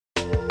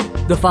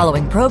The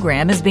following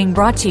program is being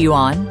brought to you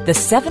on the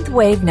Seventh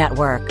Wave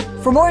Network.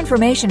 For more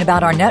information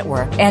about our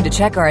network and to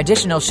check our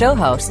additional show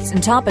hosts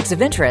and topics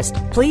of interest,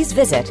 please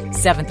visit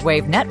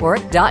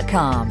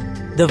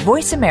seventhwavenetwork.com. The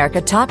Voice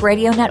America Talk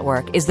Radio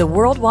Network is the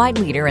worldwide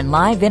leader in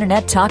live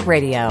Internet talk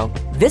radio.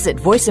 Visit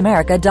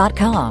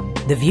voiceamerica.com.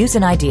 The views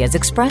and ideas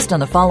expressed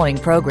on the following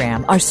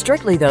program are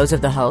strictly those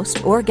of the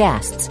host or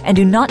guests and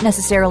do not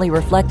necessarily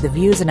reflect the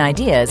views and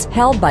ideas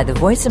held by the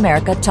Voice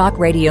America Talk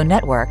Radio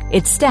Network,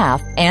 its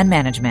staff, and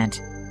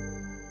management.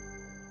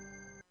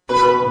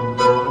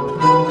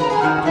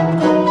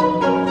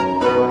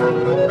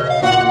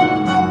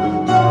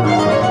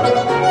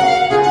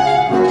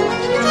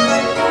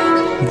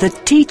 The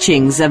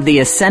teachings of the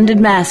Ascended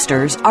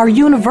Masters are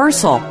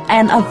universal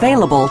and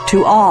available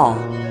to all.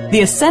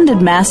 The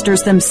Ascended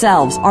Masters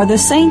themselves are the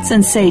saints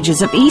and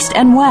sages of East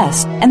and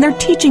West, and their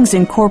teachings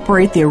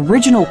incorporate the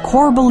original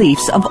core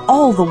beliefs of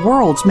all the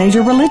world's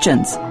major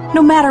religions.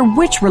 No matter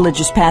which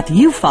religious path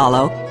you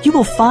follow, you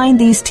will find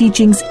these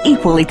teachings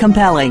equally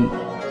compelling.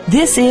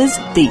 This is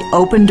The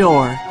Open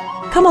Door.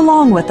 Come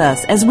along with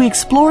us as we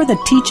explore the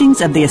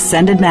teachings of the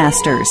Ascended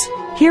Masters.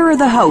 Here are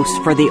the hosts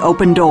for The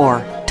Open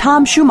Door,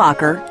 Tom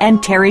Schumacher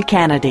and Terry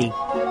Kennedy.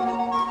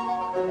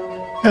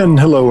 And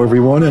hello,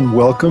 everyone, and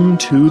welcome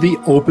to The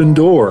Open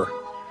Door.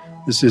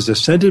 This is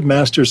Ascended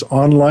Masters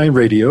Online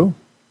Radio,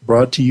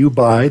 brought to you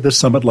by the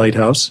Summit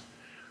Lighthouse,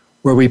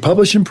 where we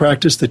publish and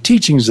practice the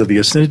teachings of the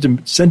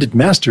Ascended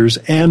Masters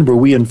and where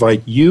we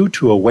invite you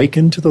to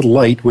awaken to the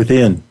light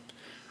within.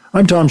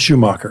 I'm Tom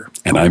Schumacher.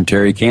 And I'm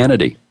Terry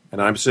Kennedy.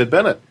 And I'm Sid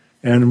Bennett.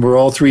 And we're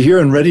all three here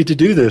and ready to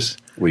do this.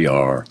 We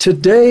are.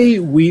 Today,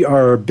 we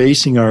are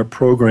basing our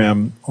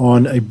program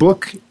on a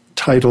book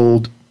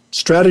titled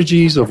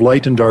Strategies of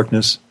Light and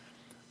Darkness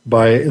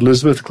by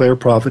Elizabeth Clare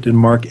Prophet and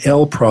Mark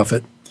L.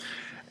 Prophet.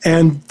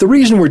 And the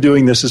reason we're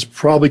doing this is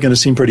probably going to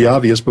seem pretty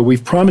obvious, but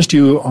we've promised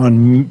you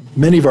on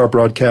many of our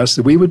broadcasts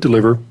that we would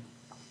deliver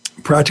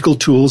practical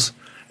tools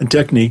and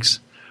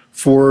techniques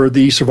for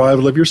the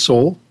survival of your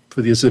soul,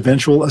 for this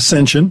eventual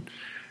ascension,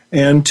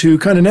 and to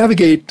kind of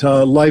navigate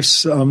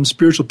life's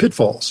spiritual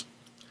pitfalls.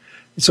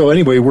 So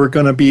anyway, we're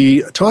going to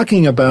be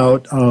talking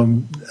about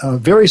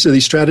various of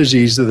these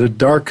strategies that the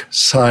dark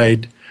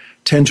side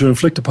tend to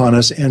inflict upon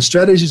us and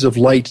strategies of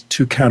light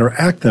to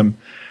counteract them.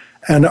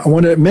 And I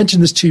want to mention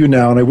this to you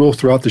now, and I will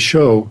throughout the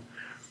show.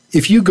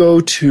 If you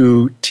go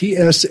to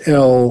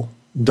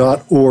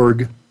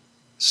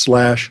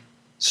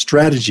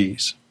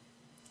tsl.org/strategies,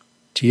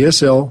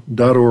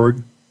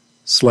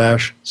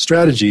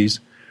 tsl.org/strategies,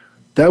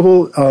 that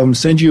will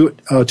send you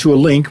to a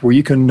link where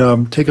you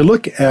can take a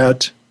look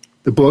at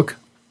the book,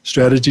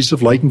 Strategies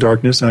of Light and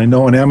Darkness. And I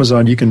know on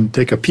Amazon you can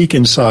take a peek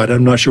inside.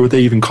 I'm not sure what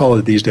they even call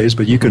it these days,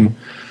 but you can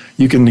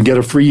get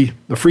a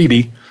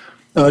freebie.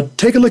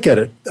 Take a look at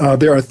it.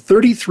 There are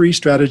 33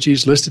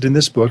 strategies listed in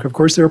this book. Of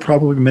course, there are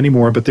probably many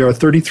more, but there are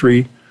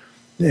 33.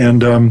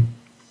 And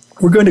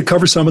we're going to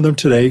cover some of them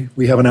today.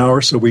 We have an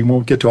hour, so we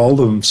won't get to all of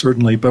them,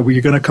 certainly, but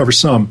we're going to cover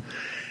some.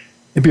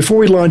 And before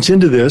we launch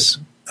into this,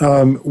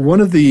 one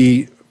of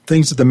the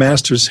things that the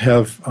Masters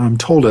have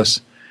told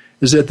us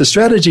is that the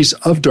strategies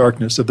of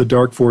darkness, of the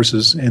dark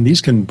forces, and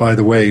these can, by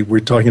the way, we're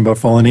talking about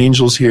fallen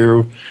angels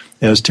here.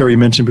 As Terry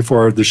mentioned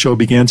before the show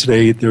began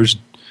today, there's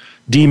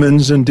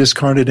demons and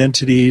discarnate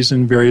entities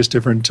and various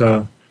different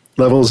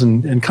levels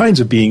and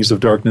kinds of beings of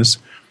darkness.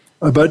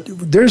 But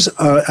there's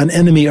an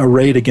enemy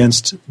arrayed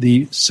against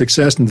the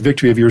success and the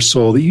victory of your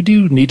soul that you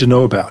do need to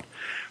know about.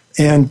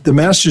 And the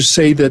Masters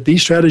say that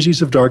these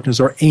strategies of darkness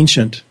are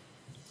ancient.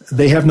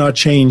 They have not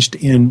changed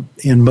in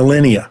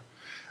millennia.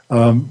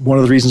 One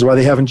of the reasons why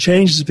they haven't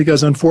changed is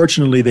because,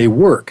 unfortunately, they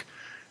work.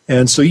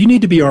 And so you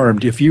need to be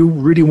armed. If you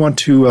really want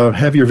to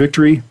have your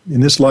victory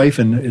in this life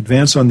and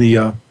advance on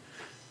the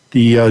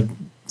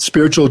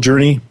spiritual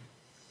journey,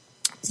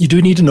 you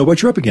do need to know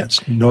what you're up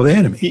against. Know the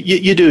enemy.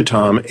 You do,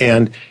 Tom.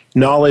 And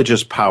knowledge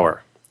is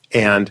power.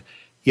 And,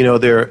 you know,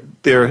 they're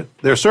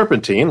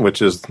serpentine,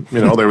 which is,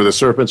 you know, they were the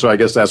serpent, so I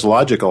guess that's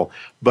logical.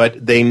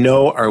 But they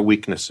know our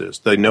weaknesses.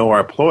 They know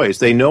our ploys.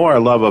 They know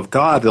our love of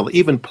God. They'll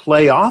even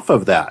play off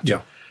of that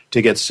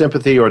to get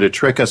sympathy or to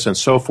trick us and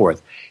so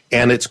forth.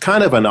 And it's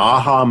kind of an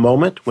aha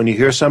moment when you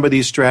hear some of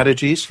these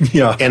strategies.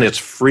 And it's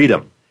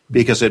freedom,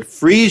 because it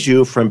frees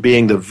you from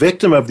being the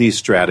victim of these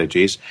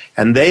strategies.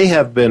 And they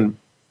have been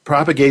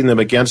propagating them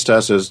against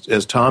us,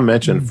 as Tom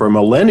mentioned, for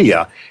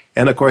millennia.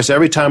 And, of course,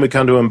 every time we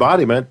come to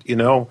embodiment, you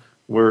know,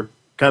 we're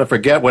kind of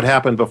forget what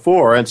happened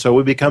before, and so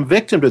we become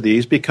victim to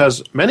these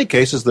because, in many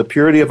cases, the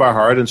purity of our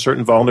heart and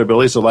certain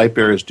vulnerabilities the light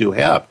bearers do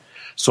have.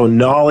 So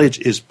knowledge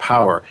is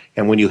power.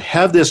 And when you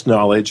have this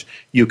knowledge,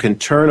 you can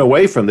turn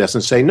away from this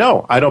and say,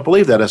 no, I don't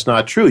believe that. It's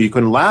not true. You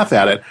can laugh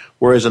at it,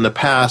 whereas in the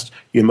past,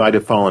 you might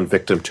have fallen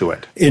victim to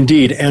it.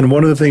 Indeed. And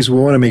one of the things we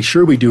want to make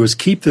sure we do is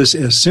keep this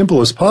as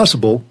simple as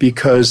possible,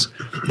 because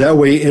that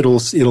way it'll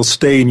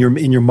stay in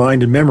your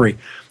mind and memory.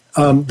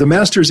 The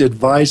Masters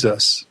advise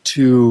us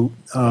to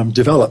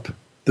develop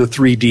the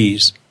 3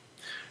 Ds.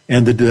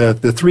 And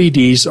the 3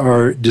 Ds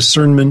are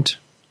discernment,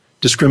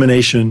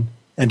 discrimination,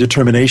 and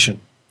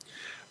determination.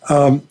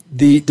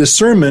 The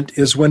discernment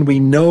is when we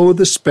know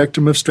the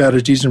spectrum of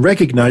strategies and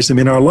recognize them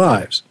in our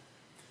lives.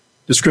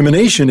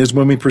 Discrimination is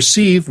when we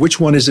perceive which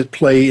one is at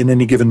play in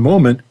any given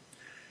moment.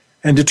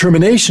 And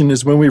determination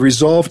is when we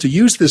resolve to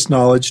use this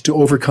knowledge to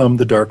overcome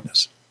the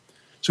darkness.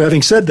 So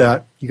having said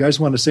that, you guys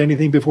want to say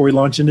anything before we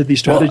launch into these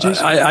strategies?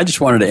 Well, I just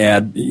wanted to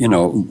add,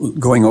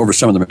 going over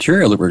some of the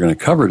material that we're going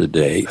to cover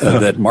today,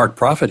 that Mark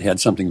Prophet had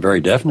something very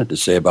definite to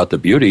say about the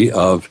beauty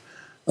of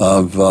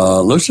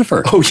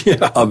Lucifer. Oh,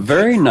 yeah. A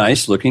very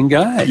nice-looking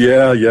guy.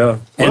 Yeah, yeah.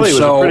 Well, he was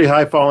a pretty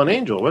high fallen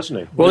angel,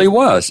 wasn't he? Well, he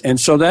was. And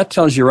so that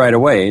tells you right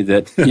away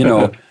that,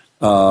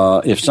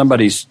 if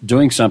somebody's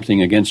doing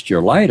something against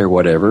your light or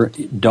whatever,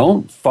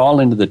 don't fall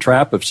into the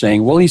trap of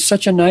saying, well, he's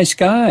such a nice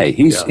guy.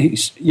 He's and then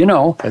he's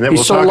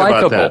we'll so talk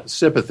likable. about that,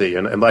 sympathy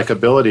and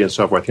likability and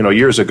so forth.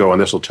 Years ago,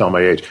 and this will tell my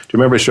age, do you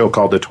remember a show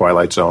called The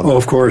Twilight Zone? Oh,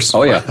 of course.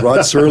 Oh, yeah. Rod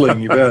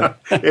Serling, you bet.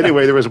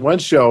 Anyway, there was one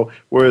show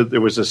where there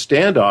was a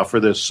standoff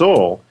for this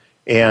soul,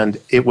 and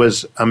it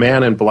was a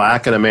man in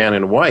black and a man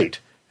in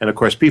white. And, of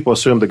course, people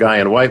assumed the guy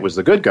in white was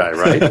the good guy,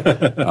 right?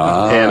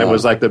 And it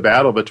was like the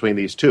battle between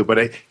these two.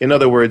 But in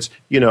other words,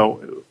 we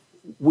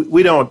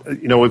don't,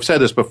 we've said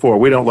this before,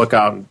 we don't look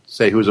out and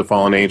say who's a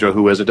fallen angel,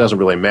 who is. It doesn't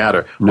really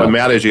matter. No. What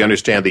matters is you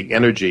understand the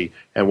energy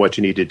and what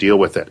you need to deal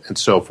with it and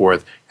so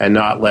forth, and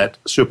not let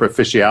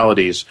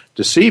superficialities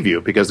deceive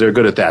you, because they're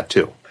good at that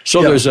too.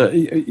 So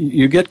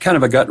you get kind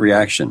of a gut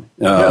reaction,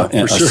 and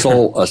a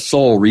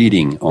soul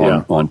reading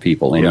on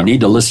people, and you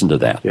need to listen to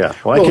that. Yeah.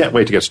 Well, I can't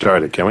wait to get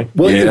started, can we?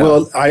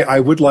 Well, I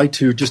would like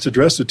to just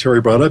address what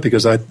Terry brought up,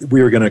 because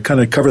we were going to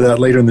kind of cover that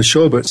later in the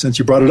show, but since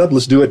you brought it up,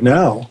 let's do it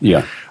now.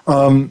 Yeah.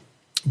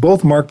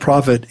 Both Mark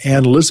Prophet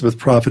and Elizabeth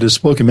Prophet have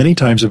spoken many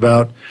times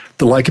about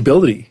the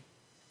likability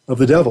of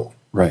the devil.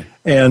 Right.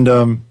 And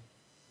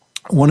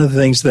one of the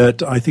things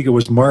that I think it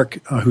was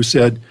Mark who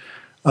said,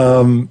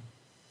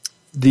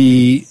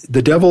 the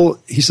devil,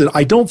 he said,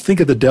 I don't think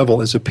of the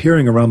devil as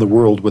appearing around the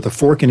world with a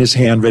fork in his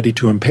hand ready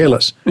to impale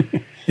us.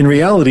 In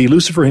reality,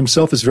 Lucifer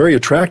himself is very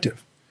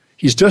attractive.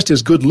 He's just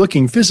as good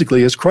looking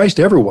physically as Christ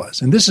ever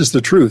was. And this is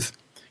the truth.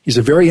 He's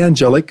a very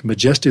angelic,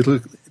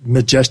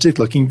 majestic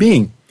looking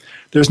being.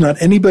 There's not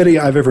anybody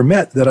I've ever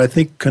met that I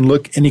think can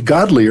look any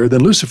godlier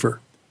than Lucifer,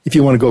 if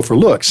you want to go for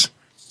looks.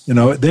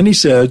 Then he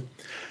said,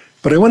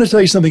 but I want to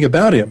tell you something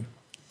about him.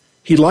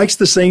 He likes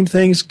the same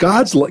things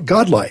God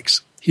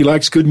likes. He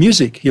likes good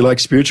music. He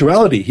likes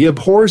spirituality. He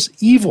abhors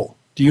evil.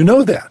 Do you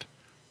know that?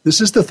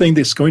 This is the thing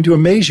that's going to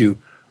amaze you.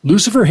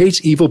 Lucifer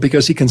hates evil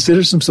because he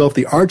considers himself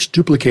the arch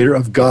duplicator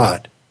of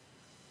God.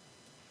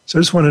 So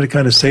I just wanted to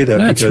kind of say that.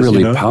 That's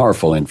really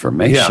powerful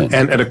information. Yeah,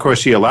 and of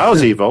course he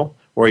allows evil,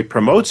 or he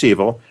promotes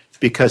evil,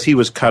 because he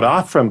was cut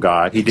off from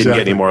God. He didn't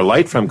get any more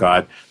light from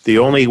God. The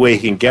only way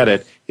he can get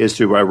it is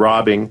through by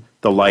robbing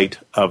the light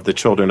of the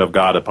children of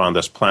God upon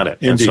this planet.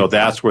 Indeed. And so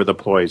that's where the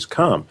ploys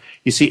come.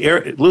 You see,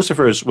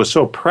 Lucifer was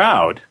so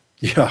proud.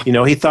 Yeah.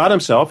 He thought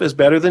himself as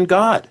better than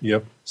God.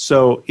 Yep.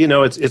 So,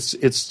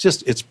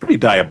 it's pretty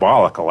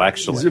diabolical,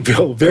 actually.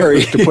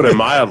 Very. To put it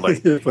mildly.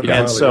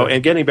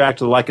 And getting back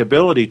to the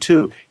likability,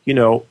 too,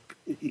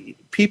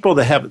 people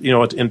that have,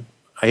 I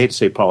hate to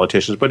say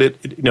politicians, but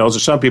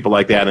there's some people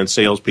like that, and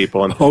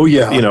salespeople, and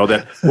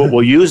that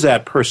will use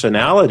that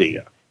personality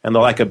and the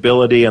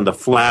likability and the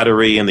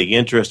flattery and the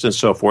interest and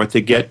so forth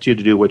to get you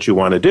to do what you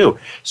want to do.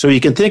 So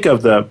you can think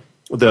of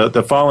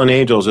the fallen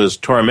angels as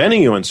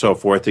tormenting you and so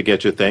forth to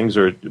get you things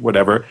or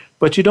whatever,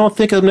 but you don't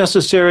think of them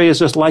necessarily as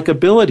this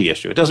likability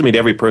issue. It doesn't mean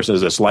every person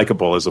is as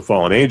likable as a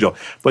fallen angel,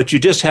 but you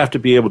just have to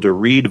be able to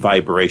read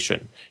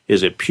vibration.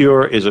 Is it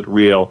pure? Is it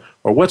real?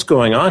 Or what's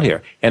going on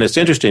here? And it's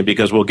interesting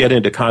because we'll get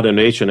into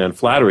condemnation and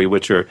flattery,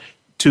 which are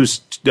two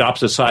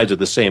opposite sides of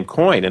the same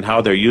coin, and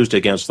how they're used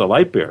against the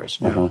light bearers.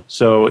 Uh-huh.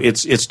 So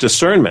it's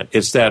discernment.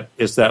 It's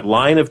that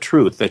line of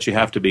truth that you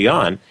have to be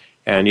on,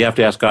 and you have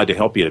to ask God to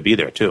help you to be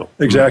there too.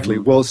 Exactly.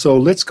 Mm-hmm. Well, so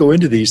let's go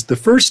into these. The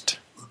first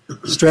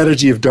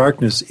strategy of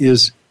darkness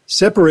is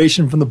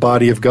separation from the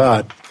body of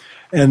God.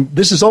 And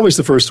this is always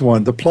the first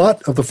one. The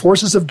plot of the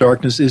forces of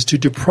darkness is to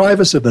deprive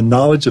us of the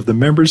knowledge of the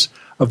members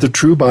of the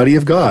true body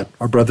of God,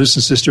 our brothers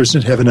and sisters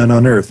in heaven and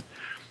on earth.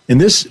 And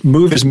this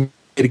move is made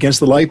against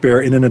the light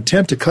bearer in an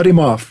attempt to cut him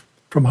off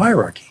from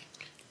hierarchy.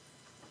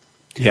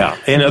 Yeah.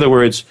 In other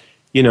words,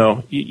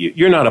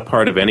 you're not a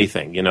part of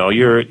anything.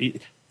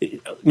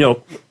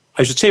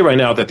 I should say right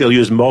now that they'll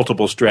use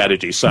multiple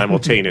strategies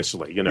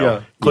simultaneously,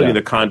 including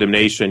the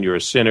condemnation. You're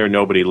a sinner.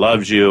 Nobody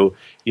loves you.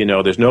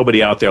 There's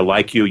nobody out there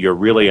like you. You're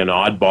really an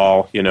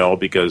oddball,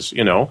 because,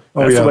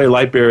 that's the way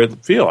light bearers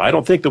feel. I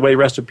don't think the way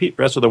rest of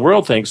the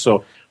world thinks,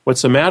 so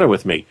what's the matter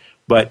with me?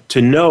 But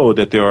to know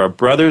that there are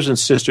brothers and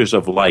sisters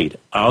of light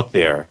out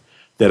there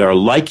that are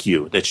like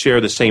you, that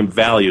share the same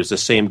values, the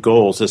same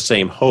goals, the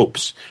same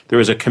hopes. There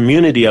is a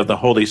community of the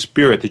Holy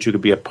Spirit that you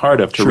could be a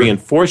part of to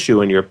reinforce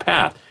you in your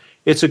path.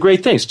 It's a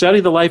great thing. Study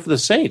the life of the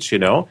saints,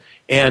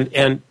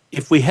 And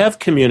if we have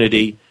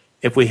community,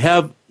 if we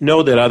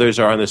know that others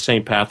are on the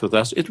same path with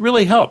us, it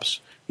really helps,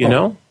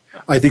 know?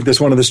 I think that's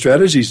one of the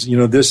strategies.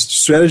 This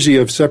strategy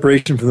of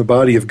separation from the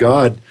body of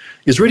God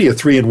is really a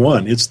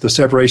 3-in-1. It's the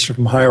separation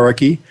from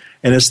hierarchy,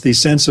 and it's the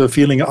sense of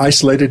feeling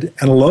isolated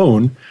and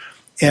alone.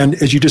 And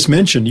as you just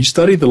mentioned, you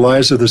study the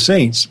lives of the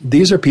saints.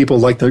 These are people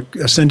like the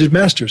ascended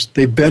masters.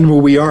 They've been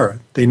where we are.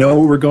 They know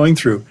what we're going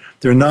through.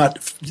 They're not,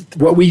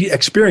 what we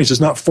experience is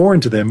not foreign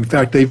to them. In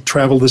fact, they've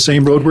traveled the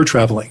same road we're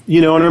traveling.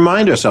 And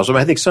remind ourselves.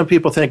 I think some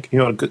people think,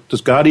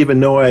 does God even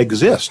know I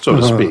exist, so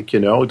to speak?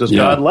 Does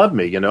God love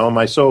me? Am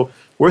I so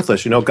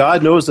worthless?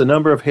 God knows the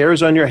number of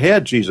hairs on your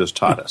head, Jesus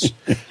taught us.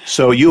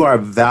 So you are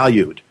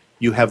valued.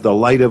 You have the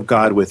light of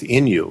God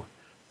within you,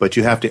 but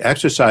you have to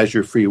exercise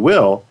your free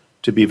will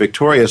to be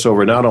victorious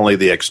over not only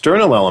the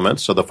external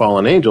elements of the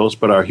fallen angels,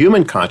 but our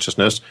human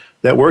consciousness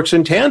that works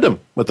in tandem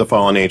with the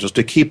fallen angels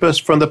to keep us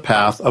from the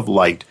path of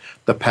light,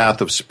 the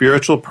path of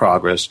spiritual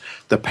progress,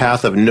 the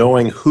path of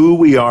knowing who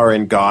we are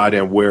in God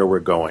and where we're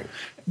going.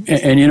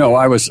 And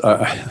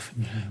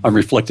I'm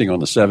reflecting on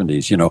the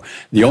 70s.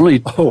 The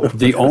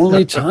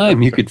only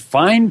time you could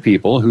find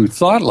people who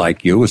thought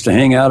like you was to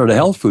hang out at a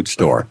health food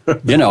store,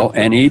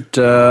 and eat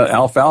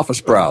alfalfa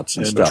sprouts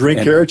and stuff.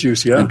 Drink carrot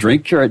juice, yeah. And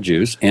drink carrot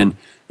juice and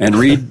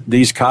read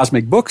these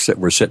cosmic books that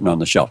were sitting on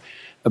the shelf.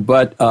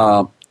 But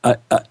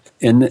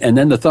and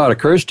then the thought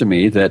occurs to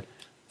me that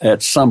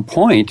at some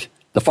point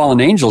the fallen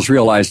angels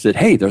realized that,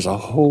 hey, there's a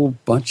whole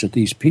bunch of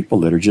these people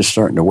that are just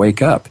starting to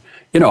wake up.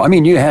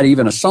 You had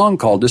even a song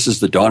called "This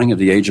is the Dawning of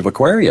the Age of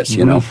Aquarius,"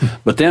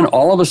 But then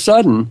all of a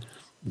sudden,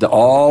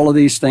 all of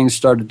these things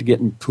started to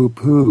get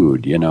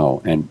poo-pooed,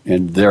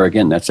 and there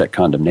again, that's that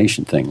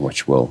condemnation thing,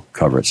 which we'll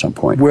cover at some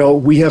point. Well,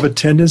 we have a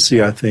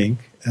tendency, I think,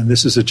 and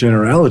this is a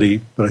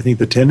generality, but I think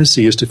the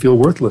tendency is to feel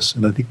worthless,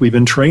 and I think we've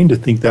been trained to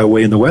think that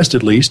way in the West,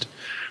 at least,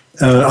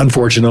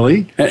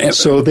 unfortunately.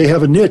 So they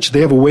have a niche,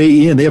 they have a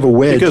way in, they have a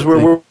wedge. Because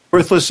we're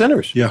worthless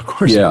sinners. Yeah, of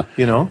course. Yeah.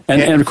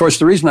 And of course,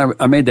 the reason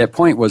I made that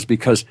point was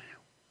because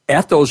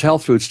at those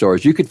health food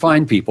stores, you could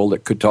find people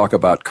that could talk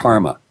about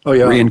karma,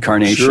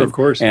 reincarnation, sure, of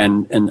course.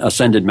 and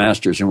ascended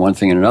masters and one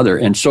thing and another.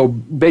 And so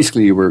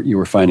basically you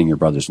were finding your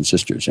brothers and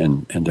sisters,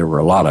 and there were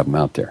a lot of them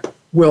out there.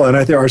 Well, and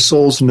I think our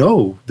souls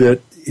know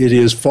that it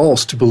is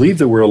false to believe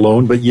that we're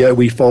alone, but yet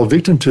we fall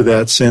victim to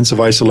that sense of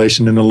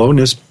isolation and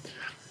aloneness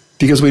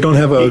because we don't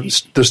have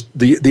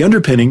the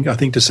underpinning, I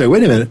think, to say,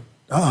 wait a minute,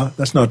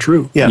 that's not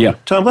true. Yeah.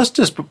 Tom, let's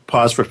just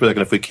pause for a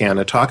second if we can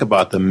and talk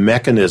about the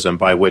mechanism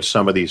by which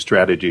some of these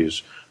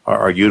strategies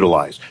are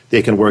utilized.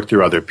 They can work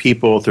through other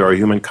people, through our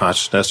human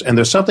consciousness, and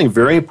there's something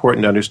very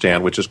important to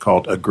understand, which is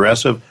called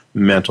aggressive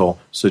mental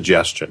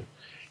suggestion.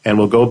 And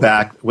we'll go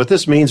back. What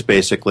this means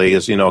basically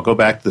is, go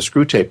back to the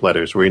screw tape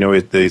letters where,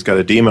 he's got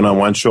a demon on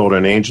one shoulder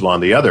and an angel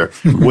on the other,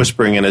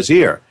 whispering in his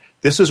ear.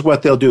 This is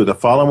what they'll do. The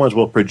fallen ones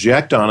will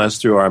project on us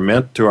through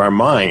our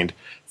mind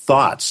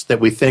thoughts that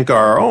we think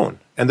are our own,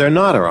 and they're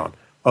not our own.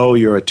 Oh,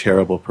 you're a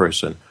terrible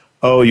person.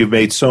 Oh, you've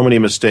made so many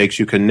mistakes,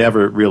 you can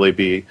never really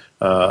be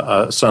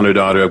a son or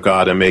daughter of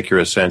God and make your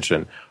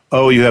ascension.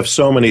 Oh, you have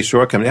so many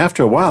shortcomings.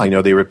 After a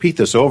while, they repeat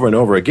this over and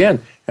over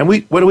again, and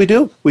what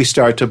do? We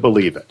start to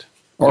believe it.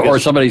 Or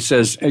somebody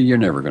says, hey, you're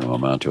never going to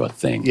amount to a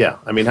thing. Yeah.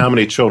 How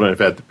many children have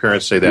had the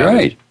parents say that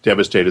right. and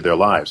devastated their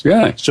lives?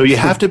 Right. So you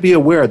have to be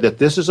aware that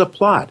this is a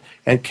plot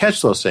and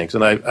catch those things.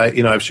 And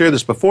I've shared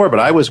this before, but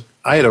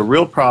I had a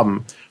real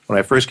problem when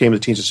I first came to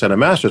Teens Ascended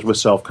Masters with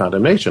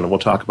self-condemnation, and we'll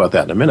talk about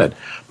that in a minute.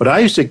 But I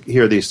used to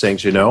hear these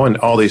things, and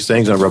all these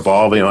things are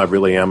revolving, I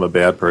really am a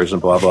bad person,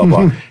 blah, blah,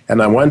 blah.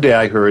 And then one day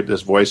I heard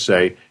this voice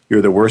say,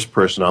 you're the worst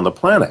person on the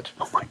planet.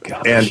 Oh, my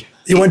gosh. And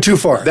you went too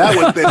far.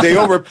 They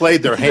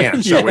overplayed their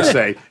hand, shall we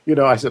say.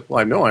 I said, well,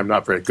 I know I'm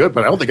not very good,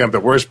 but I don't think I'm the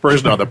worst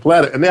person on the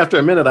planet. And after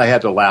a minute, I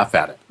had to laugh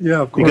at it. Yeah,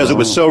 of course. Because it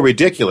was so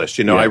ridiculous.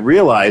 I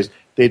realized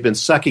they'd been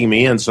sucking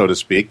me in, so to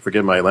speak,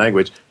 forgive my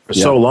language, for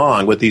so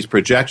long with these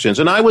projections,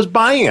 and I was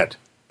buying it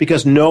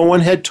because no one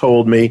had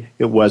told me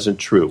it wasn't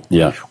true.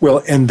 Yeah.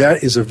 Well, and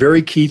that is a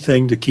very key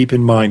thing to keep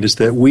in mind is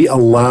that we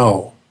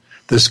allow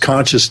this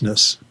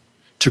consciousness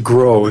to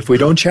grow. If we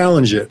don't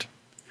challenge it,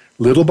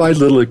 little by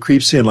little it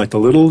creeps in like the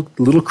little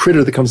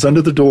critter that comes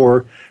under the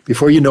door.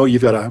 Before you know it,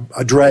 you've got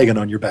a dragon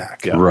on your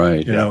back. Yeah.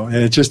 Right. And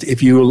it's just,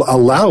 if you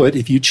allow it,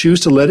 if you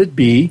choose to let it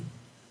be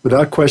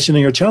without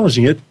questioning or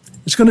challenging it,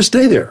 it's going to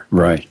stay there.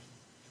 Right.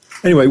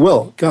 Anyway,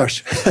 well,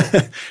 gosh,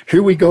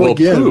 here we go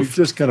again. Poof. We've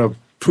just kind of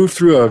poofed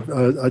through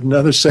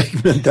another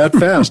segment that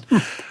fast.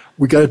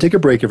 We got to take a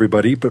break,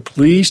 everybody, but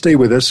please stay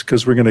with us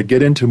because we're going to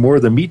get into more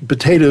of the meat and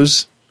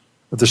potatoes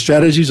of the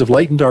strategies of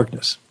light and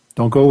darkness.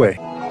 Don't go away.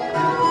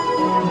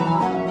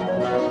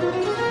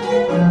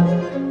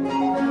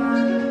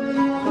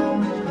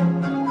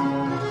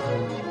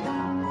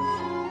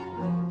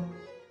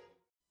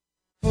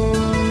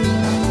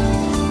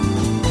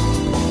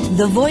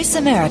 The Voice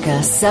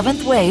America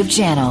 7th Wave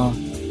Channel.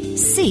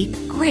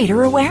 Seek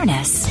greater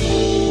awareness.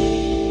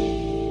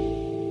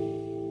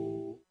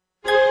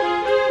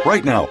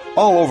 Right now,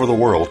 all over the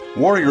world,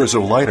 warriors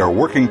of light are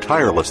working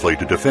tirelessly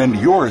to defend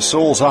your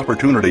soul's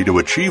opportunity to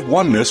achieve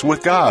oneness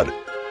with God.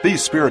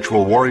 These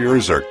spiritual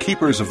warriors are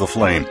keepers of the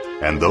flame,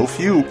 and though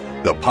few,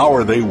 the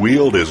power they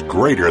wield is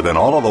greater than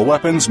all of the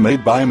weapons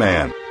made by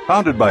man.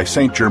 Founded by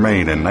Saint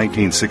Germain in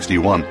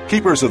 1961,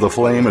 Keepers of the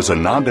Flame is a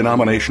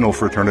non-denominational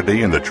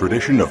fraternity in the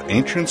tradition of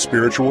ancient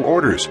spiritual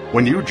orders.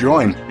 When you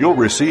join, you'll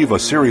receive a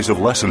series of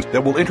lessons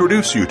that will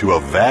introduce you to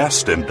a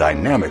vast and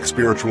dynamic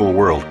spiritual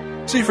world.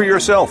 See for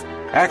yourself.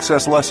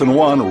 Access Lesson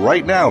 1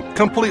 right now,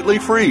 completely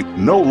free,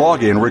 no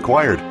login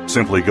required.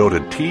 Simply go to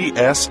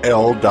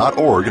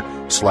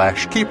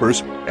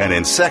tsl.org/keepers, and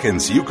in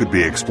seconds you could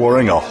be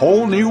exploring a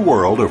whole new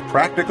world of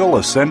practical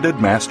Ascended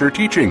Master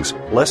teachings.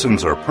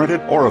 Lessons are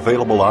printed or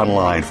available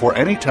online for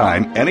any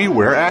time,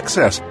 anywhere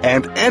access,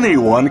 and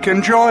anyone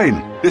can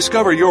join.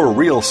 Discover your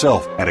real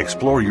self and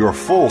explore your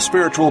full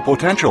spiritual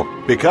potential.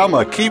 Become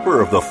a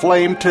keeper of the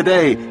flame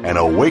today and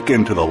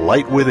awaken to the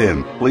light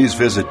within. Please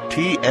visit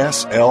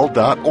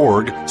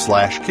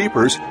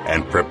tsl.org/keepers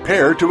and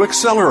prepare to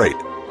accelerate.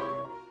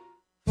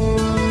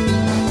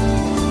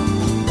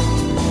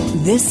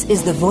 This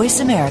is the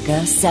Voice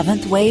America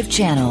 7th Wave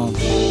Channel.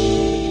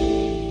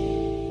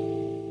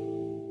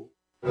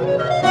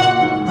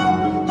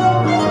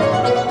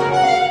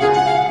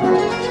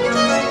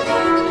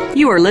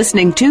 You are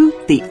listening to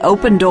The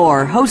Open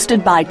Door,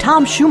 hosted by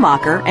Tom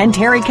Schumacher and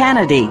Terry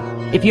Kennedy.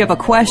 If you have a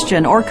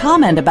question or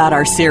comment about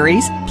our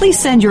series, please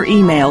send your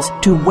emails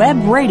to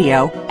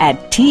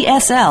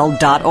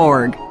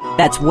webradio@tsl.org.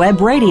 That's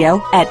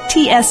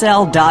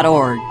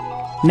webradio@tsl.org.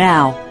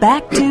 Now,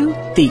 back to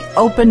The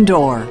Open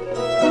Door.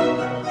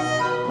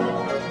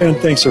 And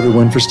thanks,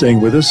 everyone, for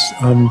staying with us.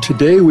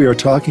 Today we are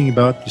talking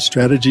about the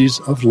strategies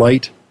of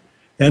light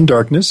and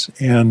darkness,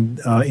 and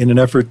in an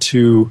effort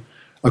to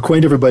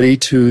acquaint everybody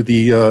to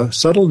the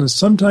subtle and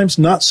sometimes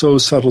not so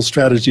subtle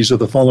strategies of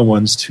the fallen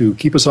ones to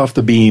keep us off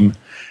the beam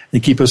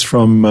and keep us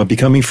from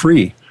becoming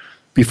free.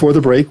 Before the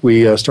break,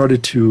 we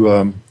started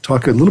to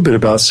talk a little bit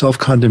about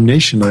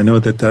self-condemnation. I know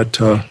that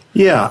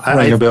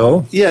rang a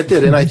bell. Yeah, it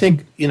did. And I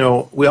think,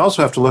 we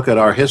also have to look at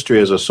our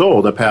history as a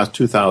soul the past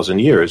 2,000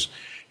 years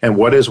and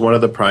what is one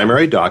of the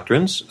primary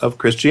doctrines of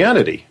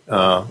Christianity.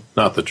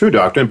 Not the true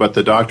doctrine, but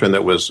the doctrine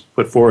that was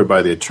put forward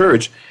by the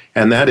church,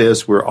 and that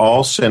is we're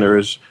all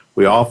sinners.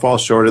 We all fall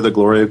short of the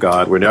glory of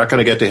God. We're not going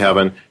to get to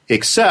heaven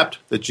except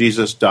that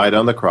Jesus died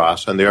on the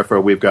cross, and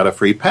therefore we've got a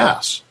free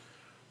pass.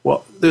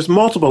 Well, there's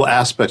multiple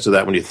aspects of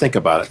that when you think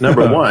about it.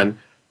 Number one,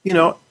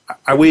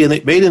 are we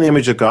made in the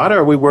image of God, or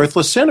are we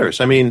worthless sinners?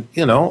 I mean,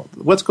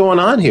 what's going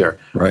on here?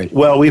 Right.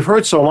 Well, we've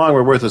heard so long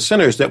we're worthless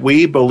sinners that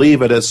we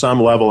believe it at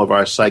some level of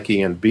our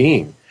psyche and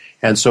being.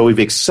 And so we've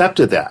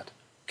accepted that.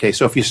 Okay,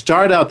 so if you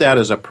start out that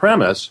as a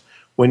premise,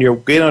 when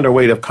you get under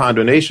weight of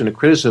condemnation and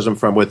criticism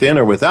from within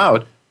or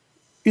without,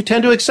 you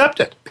tend to accept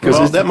it.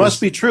 Because that must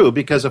be true,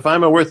 because if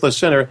I'm a worthless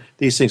sinner,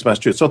 these things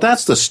must be true. So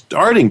that's the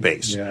starting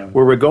base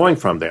where we're going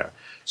from there.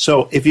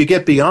 So if you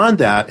get beyond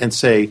that and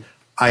say,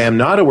 I am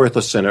not a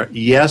worthless sinner,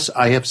 yes,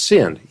 I have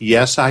sinned.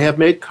 Yes, I have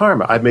made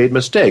karma. I've made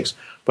mistakes.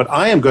 But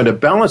I am going to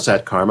balance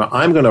that karma.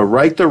 I'm going to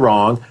right the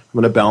wrong. I'm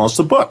going to balance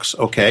the books,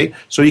 okay?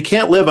 So you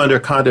can't live under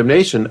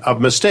condemnation of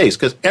mistakes,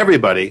 because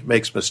everybody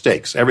makes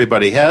mistakes.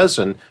 Everybody has,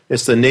 and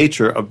it's the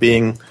nature of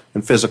being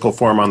in physical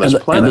form on this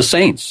planet. And the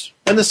saints.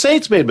 And the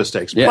saints made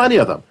mistakes, plenty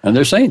of them. And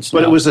they're saints.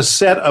 But it was a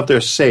set of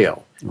their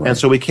sail. Right. And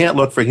so we can't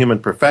look for human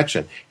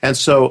perfection. And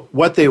so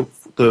what the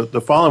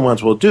fallen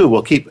ones will do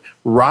will keep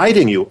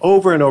riding you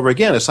over and over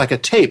again. It's like a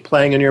tape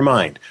playing in your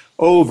mind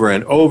over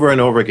and over and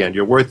over again.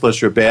 You're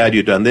worthless, you're bad,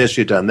 you've done this,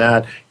 you've done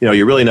that.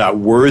 You're really not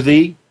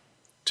worthy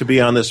to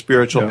be on this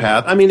spiritual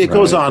path. I mean, it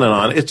goes on and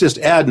on. It's just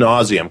ad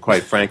nauseum,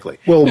 quite frankly.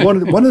 Well,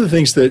 one of the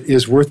things that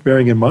is worth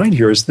bearing in mind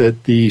here is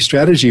that the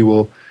strategy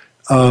will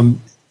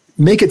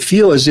make it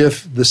feel as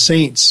if the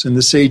saints and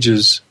the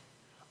sages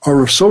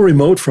are so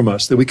remote from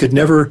us that we could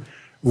never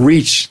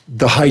reach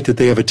the height that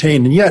they have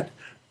attained. And yet,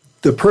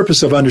 the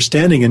purpose of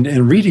understanding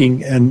and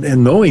reading and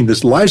knowing the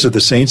lives of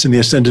the saints and the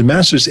ascended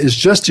masters is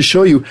just to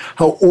show you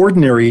how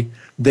ordinary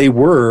they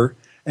were.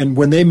 And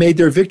when they made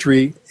their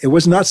victory, it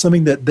was not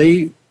something that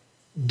they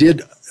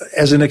did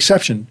as an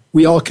exception.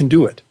 We all can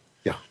do it.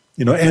 Yeah.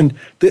 And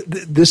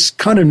this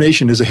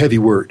condemnation is a heavy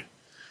word.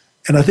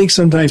 And I think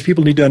sometimes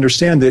people need to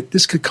understand that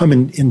this could come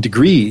in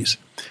degrees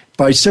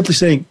by simply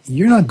saying,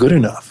 you're not good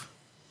enough.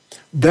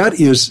 That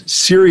is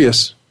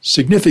serious,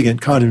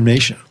 significant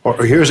condemnation.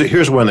 Or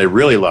here's one they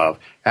really love.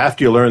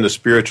 After you learn the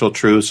spiritual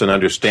truths and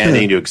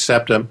understanding, you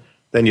accept them,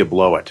 then you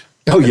blow it.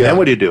 Oh, yeah. And then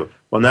what do?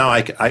 Well, now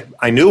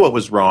I knew what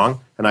was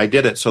wrong, and I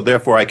did it, so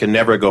therefore I can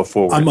never go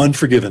forward. I'm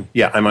unforgiven.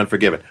 Yeah, I'm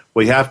unforgiven.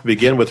 Well, you have to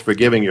begin with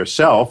forgiving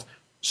yourself,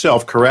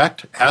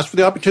 self-correct, ask for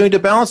the opportunity to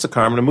balance the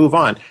karma and move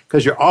on,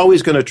 because you're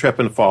always going to trip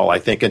and fall, I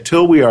think.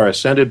 Until we are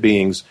ascended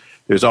beings,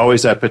 there's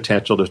always that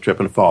potential to trip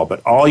and fall.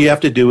 But all you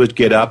have to do is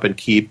get up and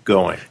keep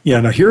going. Yeah,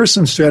 now here are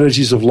some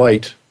strategies of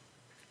light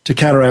to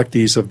counteract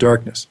these of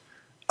darkness.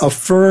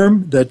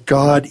 Affirm that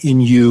God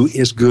in you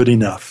is good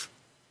enough.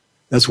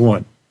 That's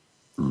one.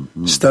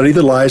 Mm-hmm. Study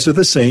the lives of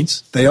the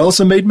saints. They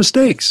also made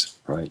mistakes.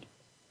 Right.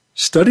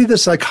 Study the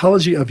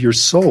psychology of your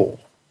soul.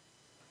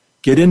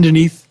 Get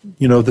underneath,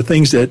 the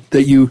things that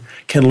you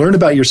can learn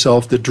about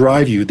yourself that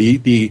drive you,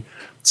 the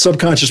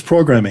subconscious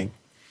programming.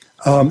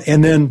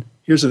 And then,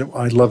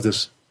 I love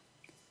this.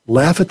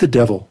 Laugh at the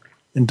devil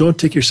and don't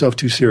take yourself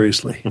too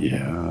seriously.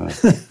 Yeah.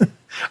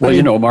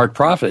 Well, Mark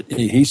Prophet,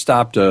 he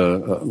stopped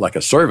like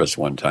a service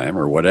one time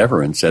or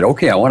whatever and said,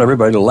 okay, I want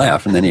everybody to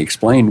laugh. And then he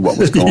explained what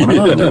was going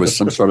on. There was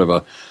some sort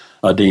of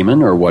a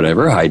demon or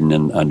whatever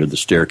hiding under the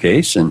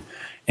staircase,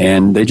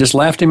 and they just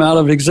laughed him out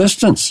of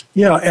existence.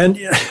 Yeah, and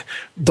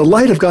the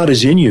light of God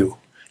is in you.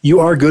 You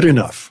are good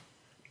enough.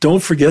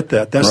 Don't forget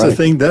that. That's the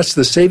thing. That's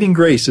the saving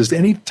grace, is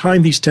any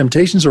time these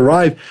temptations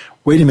arrive,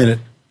 wait a minute,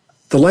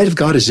 the light of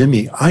God is in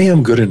me. I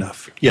am good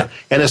enough. Yeah,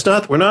 and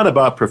we're not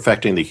about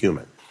perfecting the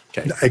human.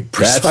 Okay,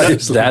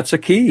 that's a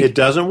key. It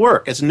doesn't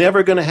work. It's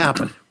never going to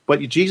happen. But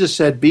Jesus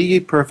said, be ye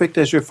perfect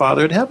as your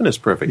Father in heaven is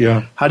perfect.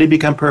 Yeah. How do you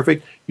become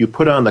perfect? You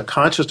put on the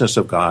consciousness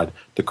of God,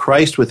 the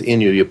Christ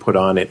within you put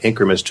on in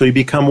increments till you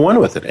become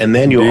one with it. And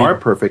then you are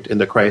perfect in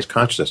the Christ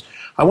consciousness.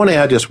 I want to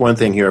add just one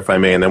thing here, if I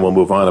may, and then we'll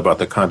move on about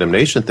the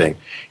condemnation thing.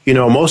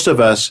 Most of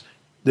us,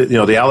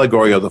 the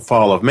allegory of the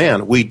fall of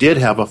man, we did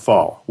have a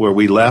fall where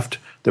we left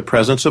the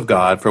presence of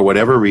God for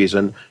whatever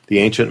reason, the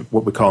ancient,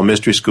 what we call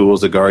mystery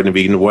schools, the Garden of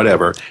Eden,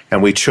 whatever,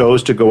 and we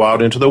chose to go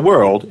out into the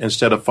world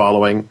instead of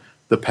following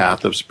the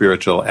path of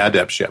spiritual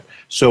adeptship.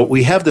 So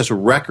we have this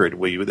record,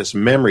 this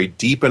memory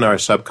deep in our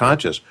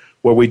subconscious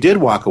where we did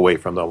walk away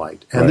from the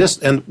light. And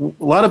and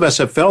a lot of us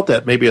have felt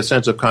that maybe a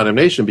sense of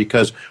condemnation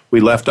because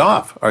we left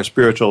off our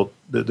spiritual,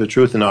 the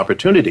truth and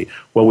opportunity.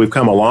 Well, we've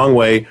come a long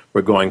way.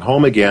 We're going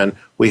home again.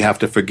 We have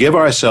to forgive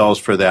ourselves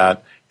for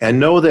that and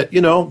know that,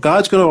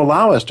 God's going to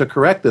allow us to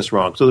correct this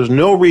wrong. So there's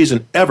no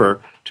reason ever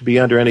to be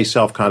under any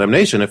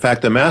self-condemnation. In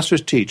fact, the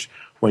Masters teach,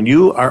 when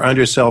you are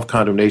under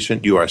self-condemnation,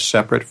 you are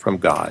separate from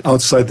God.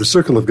 Outside the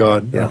circle of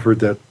God. Yeah. I've heard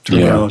that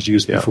terminology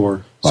used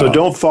before. So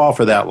don't fall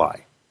for that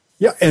lie.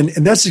 Yeah, and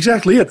that's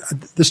exactly it.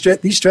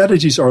 These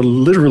strategies are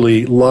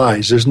literally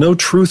lies. There's no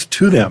truth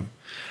to them.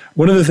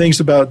 One of the things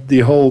about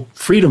the whole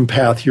freedom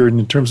path here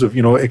in terms of,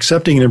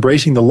 accepting and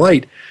embracing the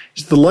light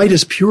is the light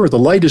is pure. The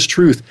light is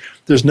truth.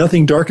 There's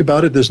nothing dark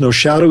about it. There's no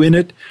shadow in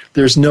it.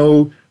 There's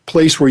no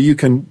place where you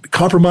can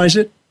compromise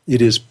it.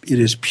 It is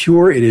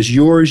pure. It is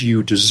yours.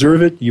 You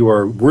deserve it. You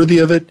are worthy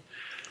of it.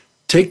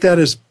 Take that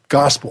as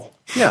gospel.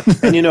 Yeah.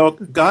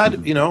 And,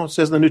 God,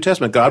 says in the New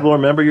Testament, God will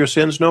remember your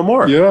sins no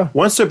more. Yeah.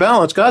 Once they're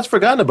balanced, God's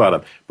forgotten about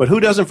them. But who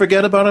doesn't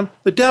forget about them?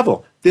 The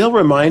devil. They'll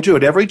remind you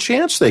at every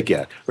chance they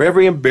get or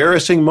every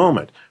embarrassing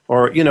moment.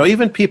 Or,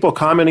 even people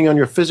commenting on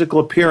your physical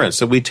appearance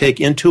that we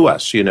take into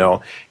us,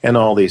 and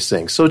all these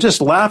things. So just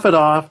laugh it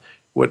off.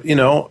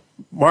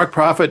 Mark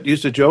Prophet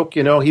used to joke,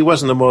 he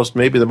wasn't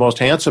maybe the most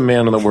handsome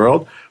man in the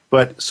world,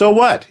 but so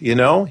what?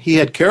 He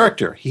had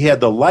character. He had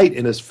the light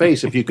in his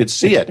face if you could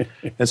see it,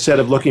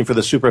 instead of looking for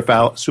the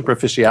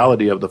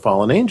superficiality of the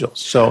fallen angels.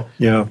 So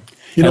yeah,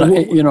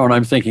 and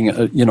I'm thinking,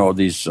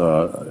 these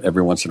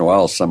every once in a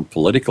while, some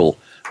political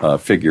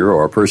figure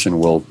or a person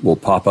will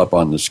pop up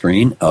on the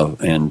screen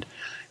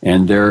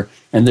and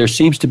there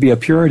seems to be a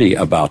purity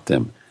about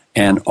them,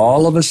 and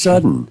all of a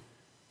sudden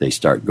they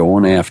start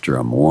going after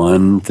them,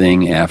 one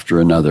thing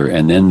after another,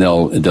 and then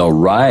they'll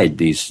ride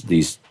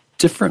these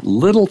different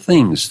little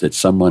things that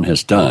someone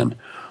has done.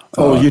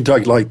 You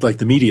talk like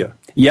the media.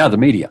 Yeah, the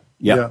media.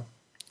 Yeah.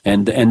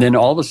 And then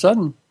all of a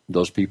sudden,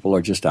 those people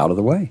are just out of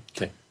the way.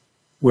 Okay.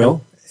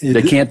 Well,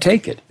 they can't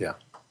take it. Yeah.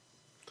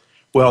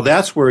 Well,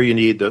 that's where you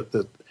need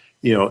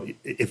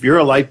if you're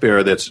a light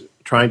bearer that's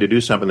trying to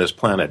do something on this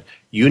planet,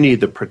 you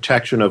need the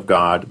protection of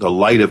God, the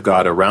light of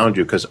God around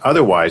you, because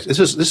otherwise,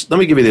 let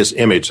me give you this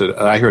image that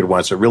I heard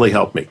once that really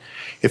helped me.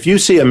 If you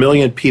see 1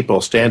 million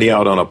people standing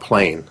out on a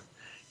plane,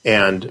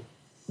 and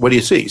what do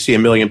you see? You see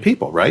 1 million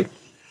people, right?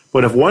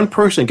 But if one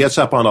person gets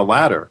up on a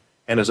ladder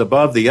and is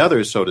above the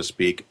others, so to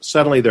speak,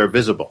 suddenly they're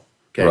visible.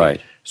 Okay?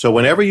 Right. So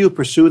whenever you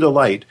pursue the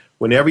light,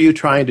 whenever you're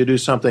trying to do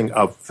something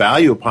of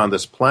value upon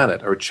this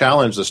planet or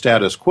challenge the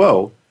status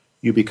quo,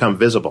 you become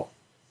visible.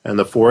 And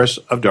the force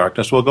of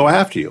darkness will go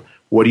after you.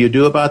 What do you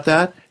do about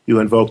that? You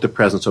invoke the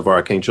presence of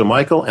Archangel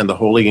Michael and the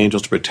holy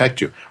angels to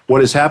protect you.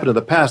 What has happened in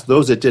the past,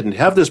 those that didn't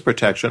have this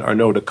protection or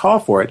know to call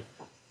for it,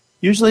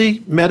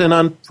 usually met an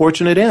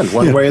unfortunate end,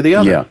 one way or the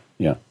other.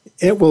 Yeah.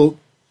 It will,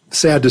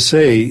 sad to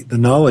say, the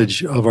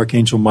knowledge of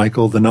Archangel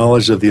Michael, the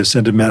knowledge of the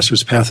Ascended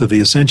Master's path of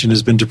the Ascension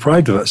has been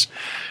deprived of us.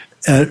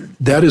 And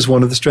that is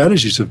one of the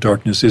strategies of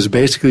darkness, is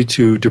basically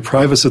to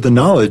deprive us of the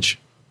knowledge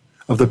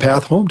of the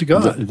path home to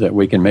God. That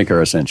we can make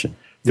our ascension.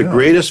 The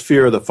greatest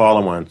fear of the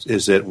fallen ones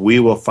is that we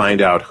will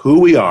find out who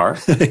we are,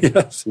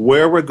 yes,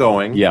 where we're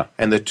going,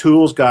 and the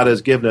tools God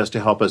has given us to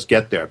help us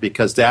get there,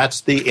 because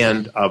that's the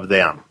end of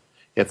them.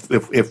 If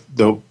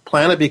the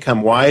planet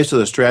become wise to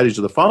the strategies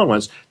of the fallen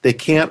ones, they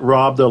can't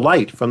rob the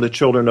light from the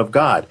children of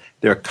God.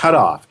 They're cut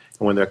off.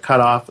 And when they're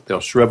cut off, they'll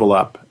shrivel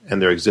up and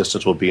their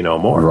existence will be no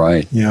more.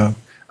 Right. Yeah.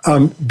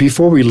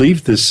 Before we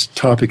leave this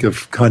topic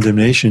of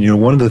condemnation,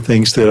 one of the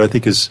things that I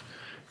think is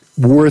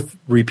worth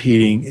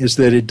repeating is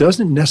that it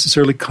doesn't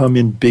necessarily come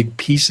in big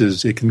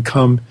pieces. It can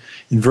come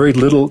in very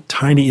little,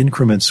 tiny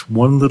increments,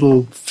 one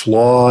little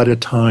flaw at a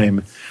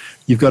time.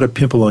 You've got a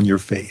pimple on your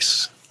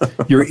face.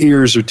 Your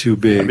ears are too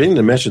big. I mean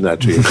to mention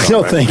that to you.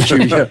 No, thank you.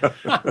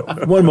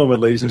 Yeah. One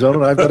moment, ladies and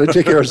gentlemen. I've got to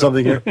take care of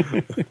something here.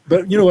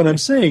 But what I'm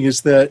saying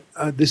is that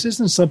this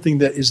isn't something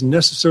that is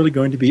necessarily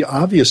going to be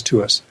obvious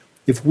to us.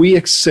 If we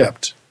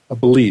accept a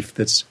belief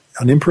that's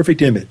an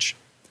imperfect image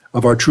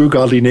of our true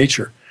godly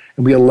nature,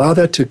 and we allow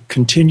that to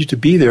continue to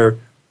be there,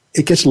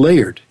 it gets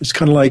layered. It's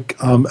kind of like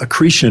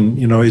accretion.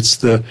 It's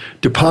the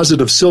deposit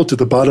of silt at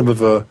the bottom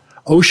of an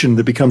ocean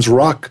that becomes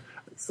rock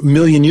a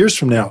million years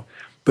from now.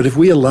 But if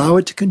we allow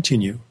it to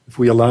continue, if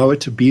we allow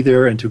it to be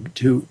there and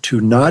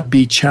to not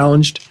be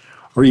challenged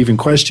or even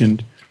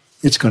questioned,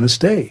 it's going to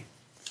stay.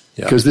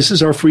 Because this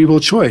is our free will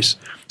choice.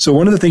 So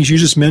one of the things you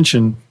just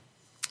mentioned,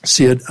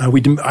 Sid,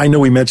 I know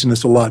we mentioned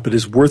this a lot, but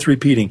it's worth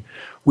repeating.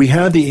 We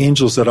have the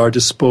angels at our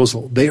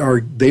disposal. They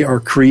are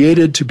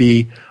created to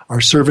be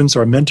our servants,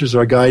 our mentors,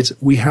 our guides.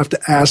 We have to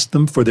ask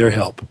them for their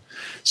help.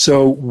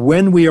 So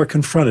when we are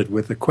confronted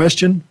with a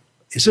question,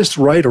 is this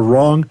right or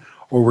wrong,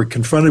 or we're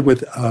confronted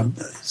with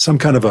some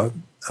kind of a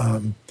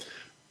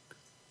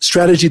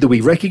strategy that we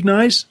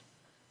recognize,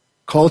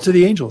 call to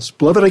the angels.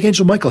 Beloved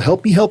Archangel Michael,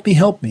 help me, help me,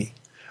 help me.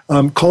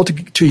 Call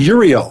to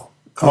Uriel.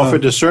 Call for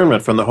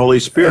discernment from the Holy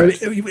Spirit.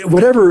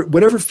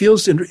 Whatever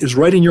feels is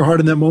right in your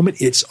heart in that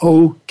moment, it's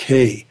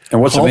okay.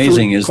 And what's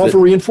amazing is call for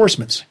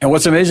reinforcements. And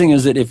what's amazing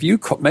is that if you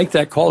make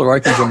that call to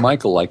Archangel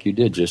Michael like you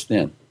did just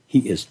then,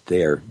 he is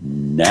there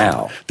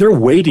now. They're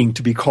waiting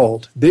to be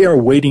called. They are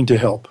waiting to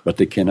help. But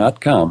they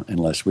cannot come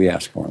unless we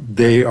ask for them.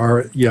 They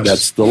are, yes.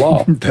 That's the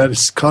law. That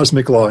is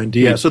cosmic law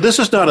indeed. Yeah, so this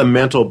is not a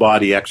mental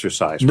body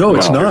exercise. No,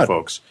 it's not.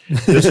 Folks.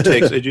 This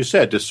takes, as you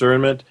said,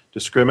 discernment,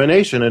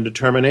 discrimination, and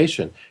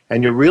determination.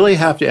 And you really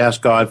have to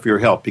ask God for your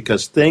help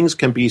because things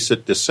can be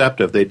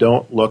deceptive. They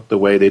don't look the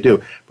way they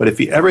do. But if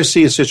you ever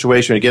see a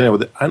situation,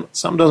 again,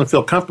 something doesn't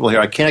feel comfortable here,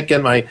 I can't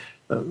get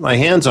my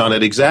hands on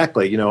it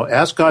exactly.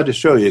 Ask God to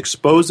show you,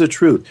 expose the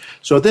truth.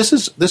 So this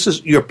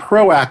is you're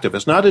proactive.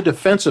 It's not a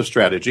defensive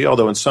strategy,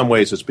 although in some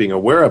ways it's being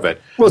aware of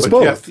it. Well, it's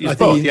both. You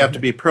have to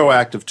be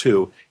proactive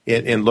too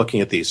in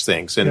looking at these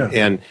things.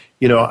 And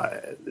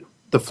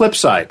the flip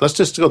side. Let's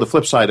just go the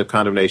flip side of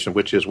condemnation,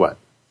 which is what?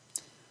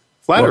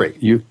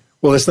 Flattery.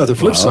 Well, it's not the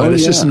flip side.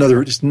 It's just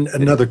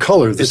another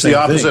color. It's the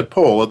opposite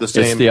pole of the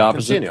same. It's the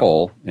opposite continuum.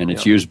 pole, and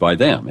it's used by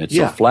them.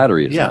 So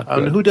flattery is not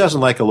good. Who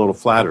doesn't like a little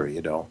flattery,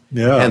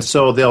 Yeah. And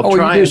so they'll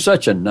try. You do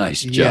such a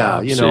nice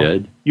job,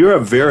 Sid. You're a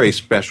very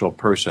special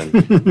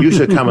person. You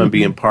should come and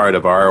be a part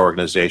of our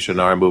organization,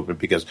 our movement,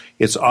 because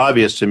it's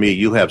obvious to me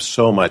you have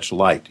so much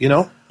light.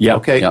 Yeah.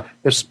 Okay. Yeah.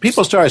 If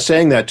people start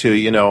saying that to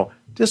you,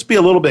 just be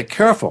a little bit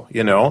careful,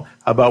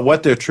 about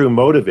what their true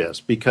motive is,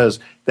 because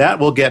that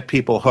will get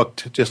people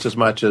hooked just as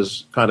much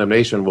as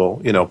condemnation will,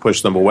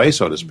 push them away,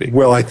 so to speak.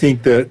 Well, I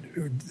think that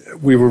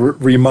we will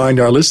remind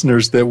our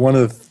listeners that one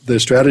of the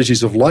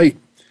strategies of light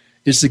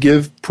is to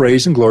give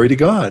praise and glory to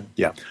God.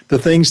 Yeah. The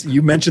things,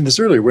 you mentioned this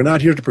earlier, we're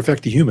not here to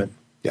perfect the human.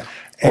 Yeah.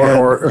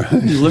 Or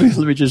let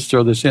me just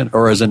throw this in.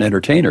 Or as an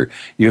entertainer,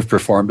 you've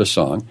performed a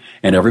song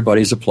and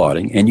everybody's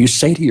applauding, and you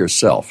say to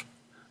yourself,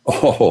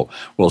 "Oh,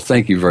 well,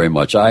 thank you very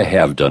much. I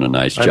have done a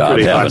nice job,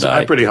 haven't I?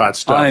 I'm pretty hot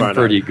stuff. I'm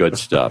pretty good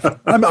stuff."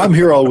 I'm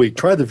here all week.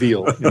 Try the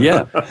veal.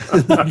 Yeah.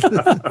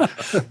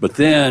 But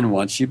then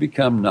once you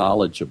become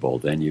knowledgeable,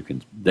 then you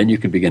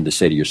can begin to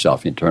say to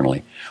yourself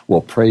internally,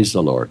 "Well, praise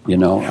the Lord.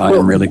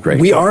 I'm really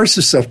grateful." We are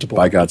susceptible.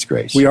 By God's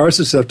grace. We are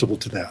susceptible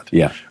to that.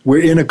 Yeah.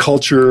 We're in a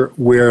culture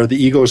where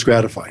the ego is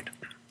gratified.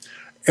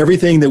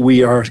 Everything that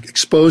we are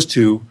exposed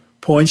to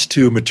points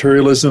to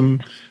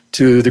materialism,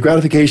 to the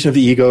gratification of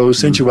the ego,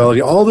 sensuality,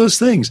 all those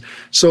things.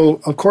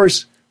 So, of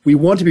course, we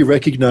want to be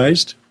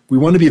recognized. We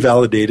want to be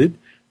validated.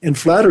 And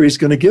flattery is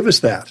going to give us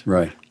that.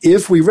 Right.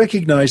 If we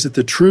recognize that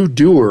the true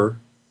doer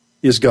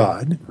is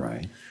God,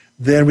 right,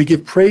 then we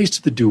give praise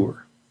to the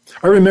doer.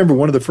 I remember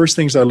one of the first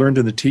things I learned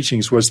in the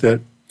teachings was that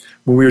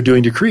when we were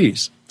doing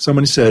decrees,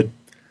 someone said,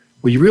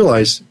 well, you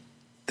realize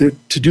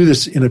that to do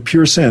this in a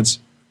pure sense,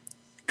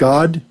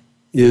 God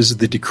is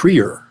the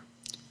decreer.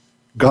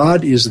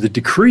 God is the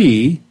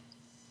decree,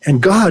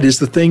 and God is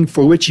the thing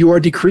for which you are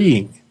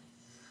decreeing.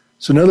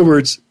 So in other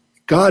words,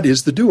 God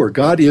is the doer.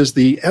 God is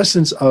the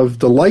essence of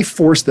the life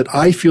force that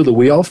I feel, that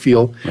we all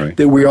feel, right,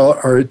 that we all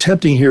are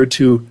attempting here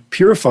to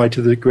purify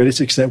to the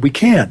greatest extent we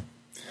can.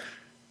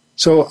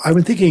 So I've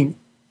been thinking,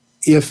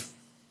 if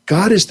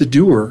God is the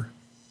doer,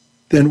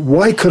 then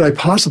why could I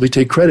possibly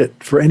take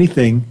credit for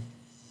anything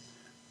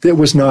that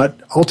was not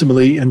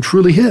ultimately and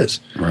truly His?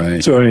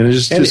 Right. So I mean,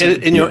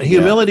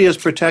 humility is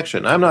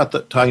protection. I'm not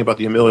talking about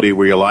the humility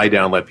where you lie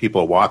down and let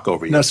people walk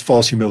over you. That's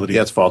false humility.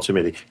 That's false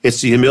humility.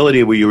 It's the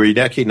humility where you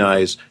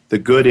recognize the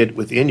good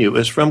within you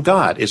is from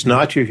God. It's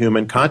not your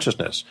human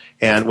consciousness.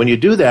 And when you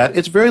do that,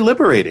 it's very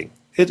liberating.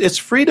 It's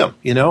freedom.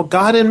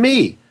 God in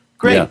me.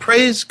 Great. Yeah.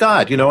 Praise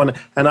God.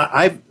 And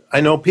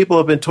I know people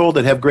have been told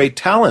that have great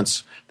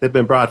talents they've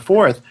been brought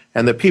forth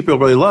and that people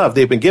really love,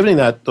 they've been giving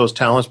those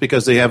talents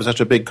because they have such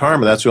a big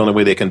karma. That's the only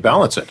way they can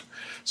balance it.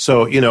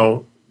 So,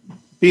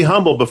 be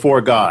humble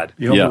before God,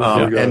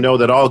 and know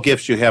that all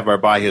gifts you have are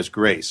by His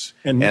grace,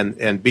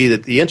 and be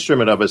the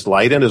instrument of His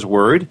light and His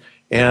word,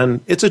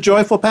 and it's a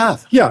joyful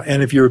path. Yeah,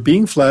 and if you're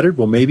being flattered,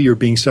 well, maybe you're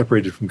being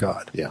separated from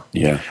God. Yeah.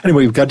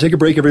 Anyway, we've got to take a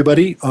break,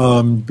 everybody.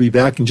 Be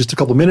back in just a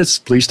couple minutes.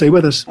 Please stay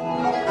with us.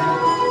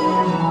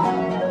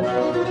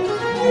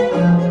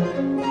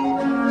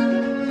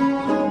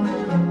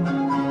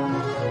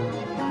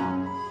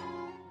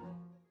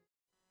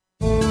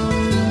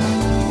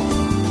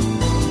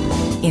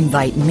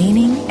 Invite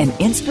meaning and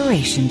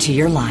inspiration to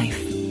your life.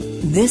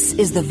 This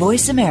is the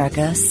Voice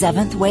America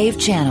 7th Wave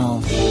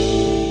Channel.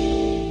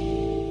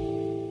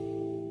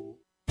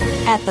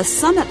 At the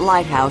Summit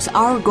Lighthouse,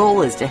 our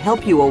goal is to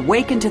help you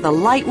awaken to the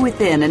light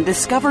within and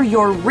discover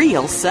your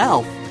real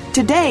self.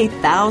 Today,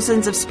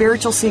 thousands of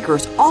spiritual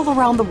seekers all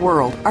around the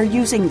world are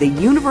using the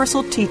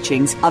universal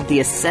teachings of the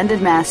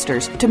Ascended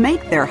Masters to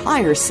make their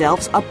higher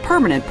selves a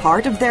permanent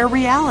part of their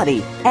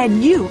reality.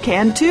 And you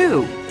can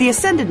too. The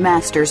Ascended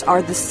Masters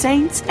are the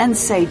saints and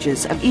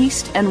sages of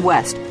East and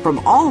West from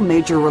all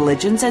major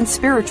religions and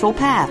spiritual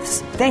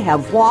paths. They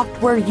have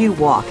walked where you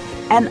walk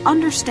and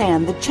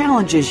understand the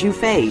challenges you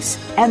face,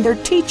 and their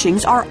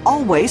teachings are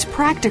always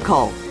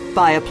practical.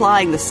 By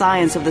applying the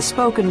science of the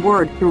spoken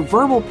word through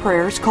verbal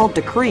prayers called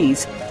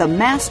decrees, the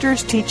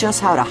Masters teach us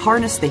how to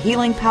harness the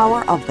healing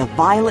power of the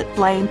violet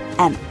flame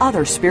and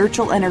other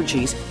spiritual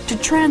energies to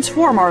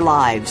transform our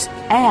lives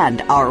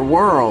and our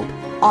world.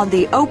 On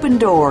The Open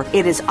Door,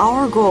 it is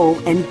our goal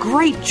and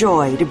great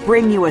joy to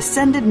bring you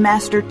Ascended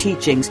Master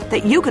teachings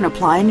that you can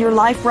apply in your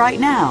life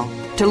right now.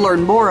 To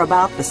learn more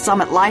about the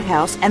Summit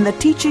Lighthouse and the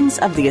teachings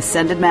of the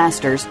Ascended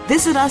Masters,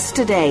 visit us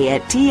today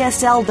at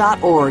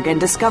tsl.org and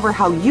discover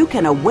how you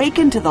can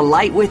awaken to the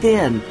light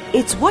within.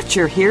 It's what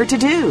you're here to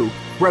do.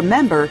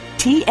 Remember,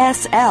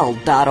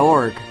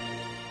 tsl.org.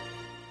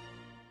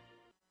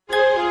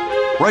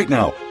 Right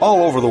now,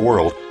 all over the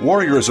world,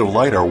 warriors of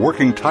light are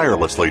working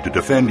tirelessly to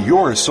defend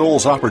your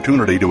soul's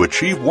opportunity to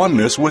achieve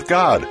oneness with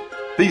God.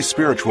 These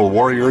spiritual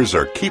warriors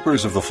are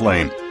keepers of the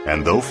flame,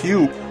 and though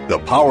few, the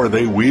power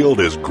they wield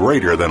is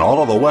greater than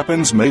all of the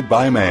weapons made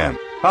by man.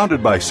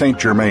 Founded by Saint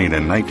Germain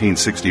in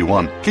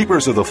 1961,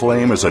 Keepers of the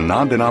Flame is a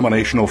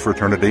non-denominational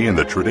fraternity in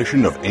the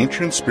tradition of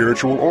ancient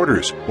spiritual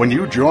orders. When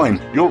you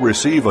join, you'll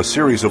receive a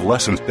series of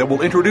lessons that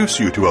will introduce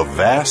you to a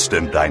vast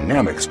and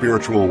dynamic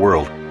spiritual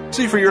world.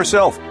 See for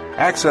yourself.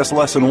 Access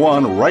Lesson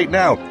 1 right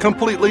now,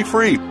 completely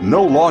free,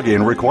 no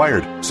login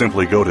required.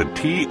 Simply go to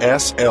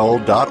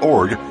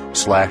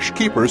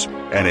tsl.org/keepers,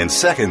 and in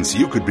seconds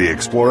you could be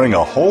exploring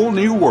a whole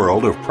new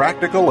world of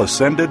practical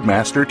Ascended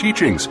Master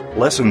teachings.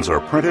 Lessons are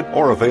printed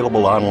or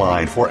available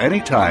online for any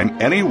time,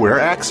 anywhere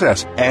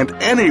access, and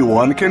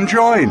anyone can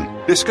join.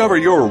 Discover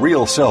your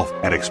real self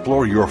and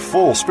explore your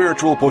full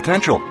spiritual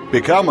potential.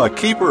 Become a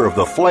keeper of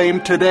the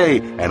flame today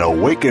and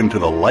awaken to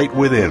the light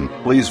within.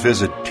 Please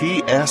visit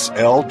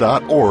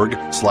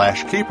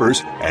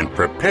tsl.org/keepers and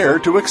prepare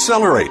to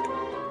accelerate.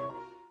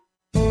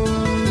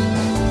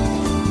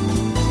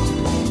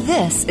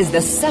 This is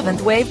the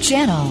 7th Wave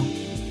Channel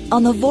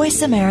on the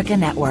Voice America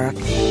Network.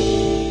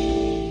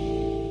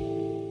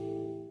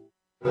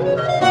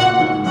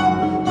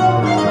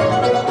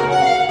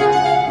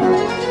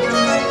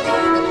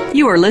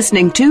 You are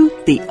listening to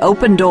The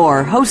Open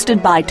Door,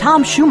 hosted by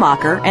Tom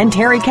Schumacher and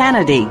Terry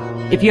Kennedy.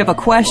 If you have a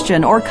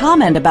question or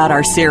comment about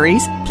our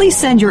series, please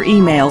send your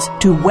emails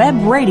to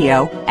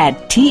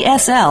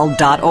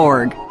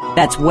webradio@tsl.org.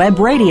 That's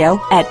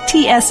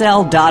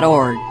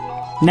webradio@tsl.org.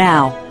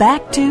 Now,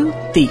 back to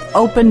The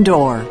Open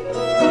Door.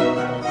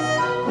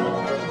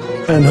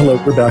 And hello,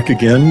 we're back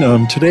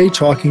again. Today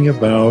talking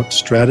about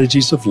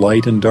strategies of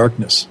light and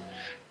darkness.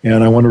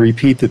 And I want to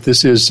repeat that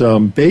this is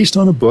based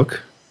on a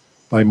book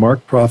by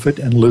Mark Prophet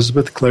and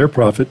Elizabeth Clare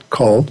Prophet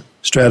called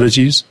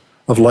Strategies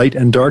of Light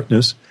and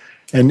Darkness.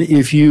 And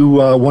if you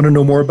want to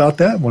know more about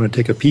that, want to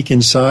take a peek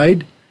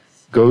inside,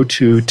 go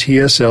to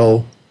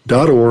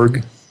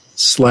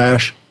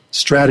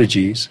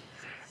tsl.org/strategies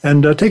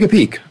and take a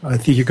peek. I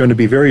think you're going to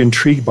be very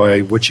intrigued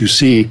by what you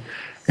see.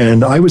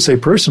 And I would say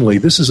personally,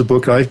 this is a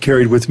book I've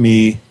carried with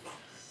me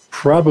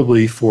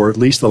probably for at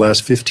least the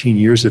last 15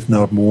 years, if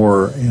not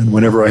more. And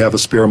whenever I have a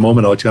spare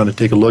moment, I'll kind of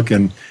take a look.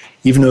 And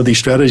even though these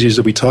strategies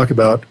that we talk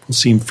about will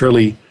seem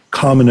fairly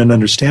common and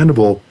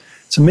understandable,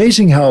 it's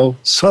amazing how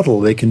subtle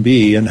they can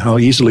be and how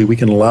easily we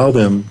can allow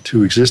them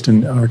to exist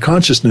in our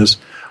consciousness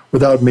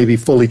without maybe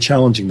fully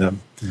challenging them.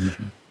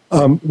 Mm-hmm.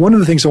 One of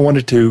the things I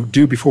wanted to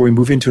do before we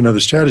move into another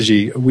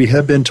strategy, we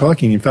have been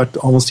talking, in fact,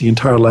 almost the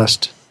entire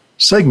last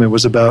segment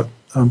was about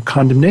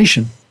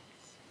condemnation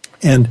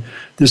and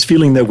this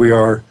feeling that we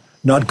are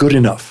not good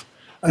enough.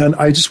 And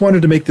I just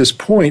wanted to make this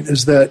point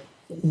is that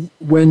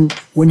when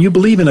you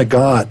believe in a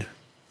God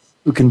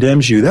who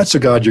condemns you, that's a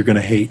God you're going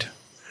to hate.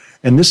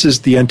 And this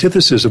is the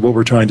antithesis of what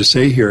we're trying to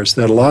say here, is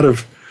that a lot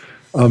of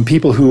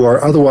people who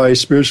are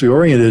otherwise spiritually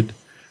oriented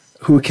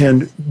who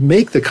can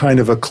make the kind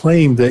of a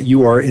claim that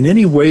you are in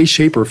any way,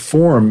 shape, or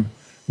form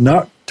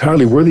not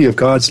entirely worthy of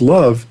God's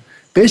love,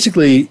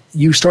 basically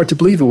you start to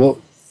believe it.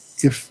 Well,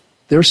 if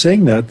they're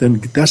saying that, then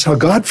that's how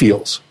God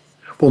feels.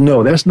 Well,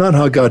 no, that's not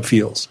how God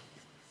feels.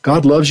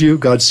 God loves you.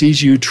 God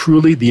sees you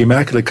truly, the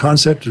Immaculate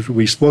Concept that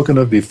we've spoken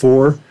of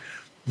before.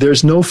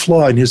 There's no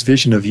flaw in his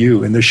vision of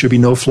you, and there should be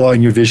no flaw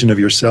in your vision of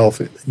yourself,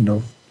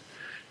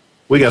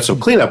 We got some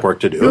cleanup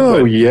work to do.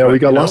 Oh, we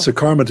got lots of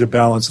karma to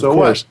balance, of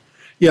course. What?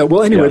 Yeah,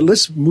 well, anyway,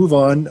 let's move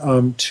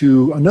on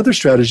to another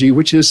strategy,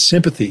 which is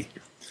sympathy.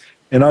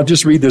 And I'll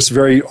just read this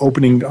very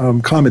opening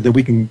comment, that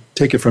we can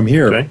take it from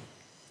here.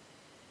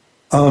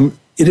 Okay.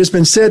 It has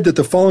been said that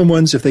the following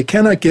ones, if they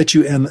cannot get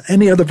you in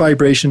any other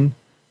vibration,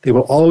 they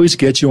will always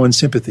get you on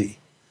sympathy.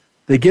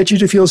 They get you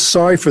to feel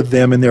sorry for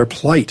them and their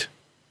plight.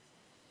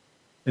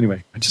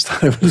 Anyway, I just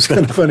thought it was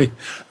kind of funny.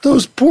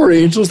 Those poor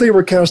angels, they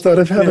were cast out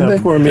of heaven.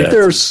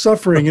 They're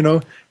suffering,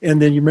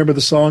 And then you remember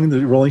the song,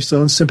 the Rolling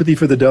Stones, Sympathy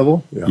for the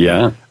Devil?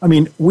 Yeah. I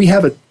mean, we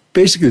have it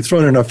basically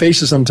thrown in our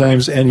faces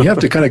sometimes, and you have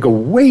to kind of go,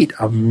 wait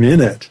a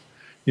minute.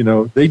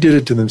 They did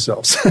it to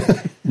themselves.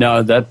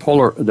 Now, that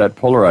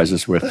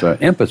polarizes with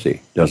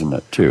empathy, doesn't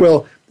it, too?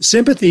 Well,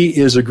 sympathy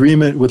is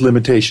agreement with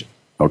limitation.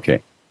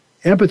 Okay.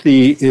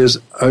 Empathy is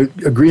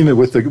agreement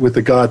with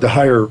the God, the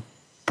higher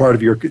part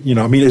of your,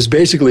 it's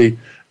basically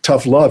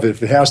tough love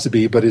if it has to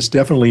be, but it's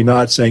definitely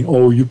not saying,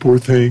 oh, you poor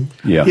thing.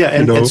 Yeah. Yeah,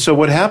 and so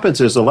what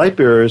happens is the light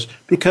bearers,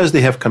 because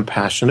they have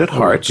compassionate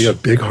hearts. They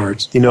have big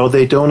hearts.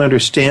 They don't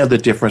understand the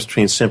difference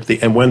between sympathy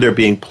and when they're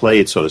being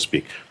played, so to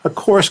speak. Of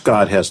course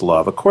God has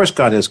love. Of course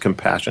God has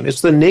compassion.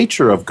 It's the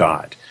nature of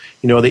God.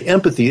 The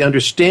empathy,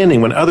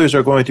 understanding when others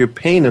are going through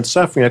pain and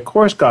suffering. Of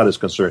course God is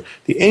concerned.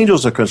 The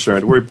angels are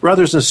concerned. We're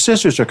brothers and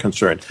sisters are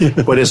concerned.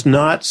 But it's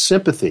not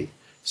sympathy.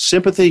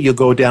 Sympathy, you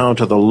go down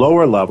to the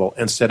lower level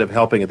instead of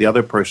helping the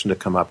other person to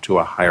come up to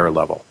a higher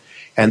level.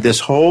 And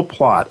this whole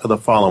plot of the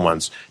fallen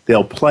ones,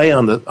 they'll play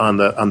on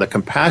the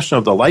compassion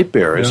of the light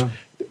bearers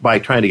by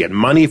trying to get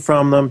money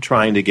from them,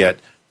 trying to get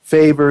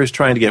favors,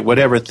 trying to get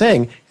whatever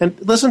thing. And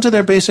listen to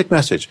their basic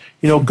message.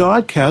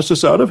 God cast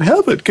us out of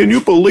heaven. Can you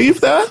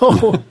believe that?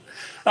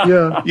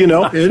 Yeah.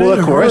 Well,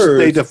 of course,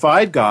 they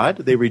defied God.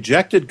 They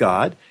rejected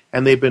God.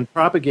 And they've been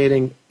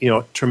propagating,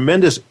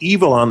 tremendous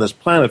evil on this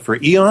planet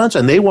for eons,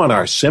 and they want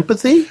our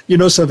sympathy.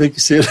 Something.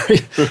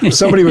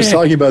 Somebody was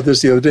talking about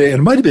this the other day,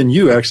 and it might have been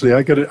you, actually.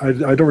 I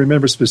don't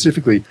remember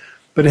specifically,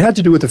 but it had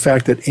to do with the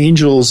fact that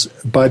angels,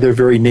 by their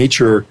very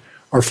nature,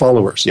 are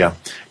followers. Yeah.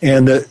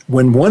 And that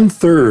when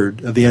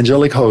 1/3 of the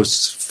angelic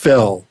hosts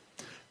fell,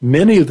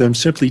 many of them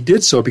simply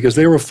did so because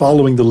they were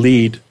following the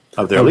lead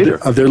of their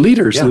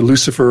leaders,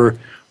 Lucifer,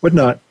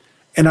 whatnot.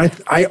 And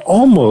I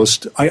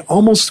almost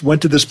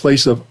went to this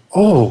place of,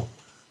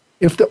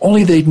 if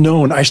only they'd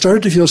known. I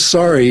started to feel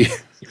sorry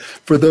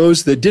for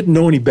those that didn't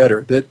know any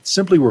better, that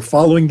simply were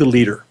following the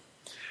leader.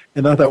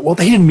 And I thought, well,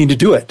 they didn't mean to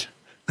do it,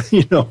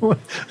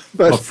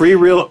 But free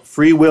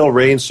will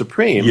reigns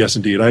supreme. Yes,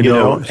 indeed, I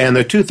know. And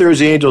the 2/3 of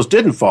the angels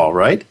didn't fall,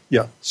 right?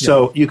 Yeah.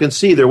 So you can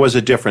see there was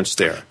a difference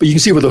there. But you can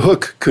see where the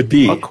hook could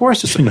be. Of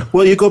course.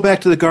 Well, you go back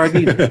to the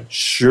Garden of Eden.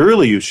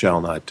 Surely you shall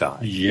not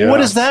die. Yeah. What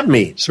does that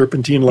mean?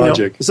 Serpentine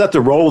logic. Is that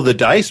the roll of the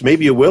dice?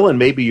 Maybe you will and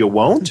maybe you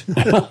won't.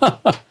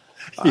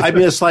 I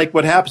mean, it's like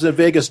what happens in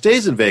Vegas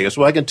stays in Vegas.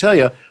 Well, I can tell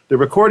you, the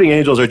recording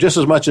angels are just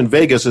as much in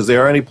Vegas as they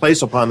are any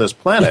place upon this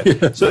planet.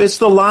 Yes. So it's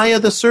the lie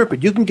of the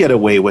serpent. You can get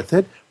away with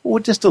it.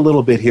 Well, just a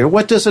little bit here.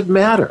 What does it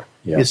matter?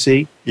 Yeah. You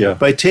see? Yeah.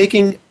 By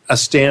taking a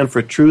stand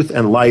for truth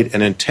and light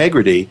and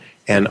integrity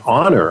and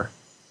honor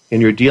in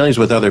your dealings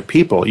with other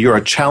people, you are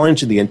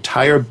challenging the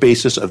entire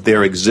basis of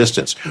their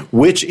existence,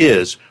 which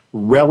is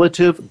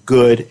relative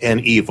good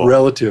and evil.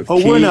 Relative.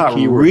 Oh, we're not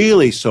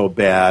really so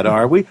bad,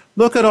 are we?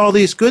 Look at all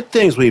these good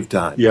things we've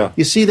done. Yeah.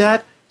 You see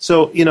that?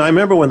 So, I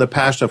remember when The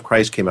Passion of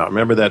Christ came out.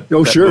 Remember that,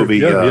 sure. movie?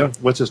 Yeah.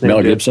 What's his name?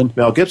 Mel Gibson.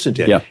 Mel Gibson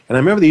did. Yeah. And I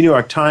remember the New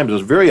York Times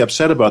was very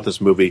upset about this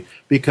movie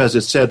because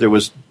it said there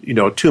was,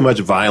 too much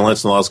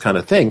violence and all this kind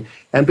of thing.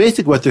 And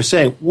basically what they're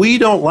saying, we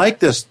don't like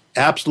this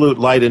absolute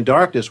light and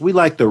darkness. We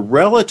like the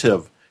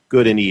relative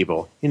good and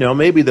evil.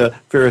 Maybe the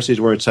Pharisees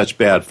weren't such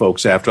bad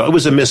folks after all. It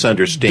was a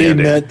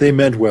misunderstanding. They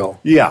meant well.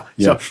 Yeah.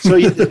 So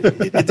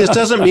this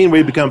doesn't mean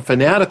we become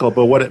fanatical,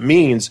 but what it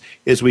means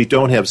is we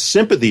don't have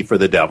sympathy for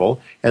the devil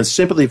and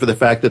sympathy for the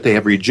fact that they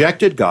have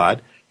rejected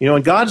God.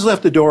 And God's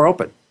left the door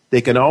open.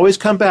 They can always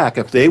come back.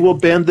 If they will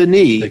bend the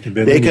knee,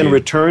 they can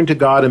return to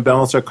God and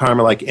balance their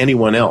karma like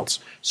anyone else.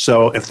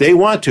 So if they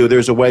want to,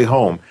 there's a way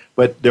home.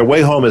 But their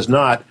way home is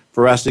not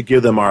for us to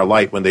give them our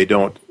light when they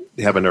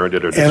haven't earned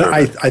it or deserved it.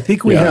 And I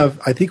think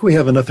we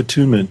have enough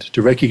attunement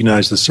to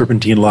recognize the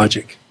serpentine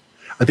logic.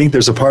 I think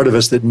there's a part of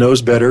us that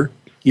knows better,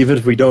 even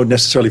if we don't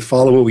necessarily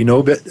follow what we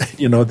know. But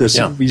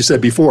we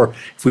said before,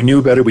 if we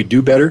knew better, we'd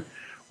do better.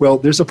 Well,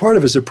 there's a part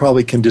of us that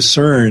probably can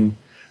discern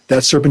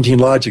that serpentine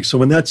logic. So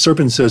when that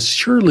serpent says,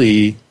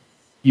 "Surely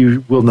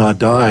you will not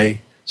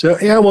die," so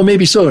yeah, well,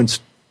 maybe so, and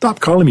stop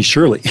calling me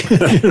Shirley.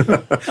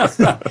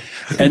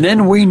 And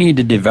then we need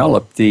to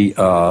develop the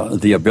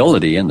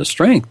ability and the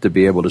strength to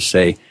be able to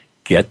say,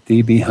 Get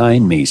thee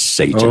behind me,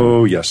 Satan.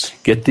 Oh, yes.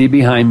 Get thee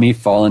behind me,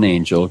 fallen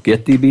angel.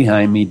 Get thee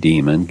behind me,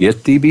 demon.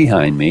 Get thee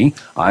behind me.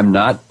 I'm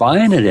not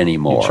buying it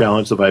anymore. You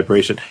challenge the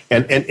vibration.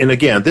 And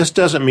again, this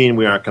doesn't mean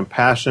we aren't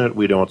compassionate.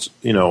 We don't,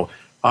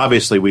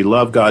 obviously we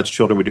love God's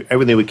children. We do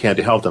everything we can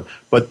to help them.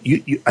 But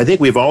I think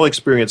we've all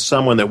experienced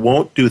someone that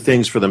won't do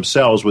things for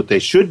themselves, what they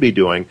should be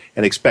doing,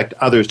 and expect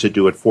others to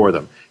do it for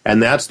them.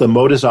 And that's the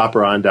modus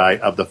operandi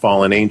of the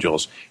fallen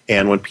angels.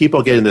 And when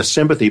people get in the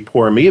sympathy,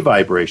 poor me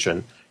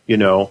vibration,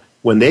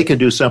 when they can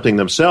do something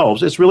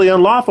themselves, it's really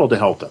unlawful to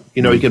help them.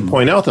 You can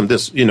point out them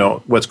this,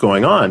 what's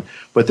going on.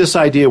 But this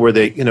idea where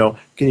they, can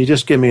you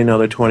just give me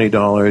another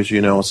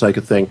 $20? It's like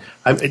a thing.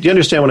 Do you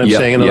understand what I'm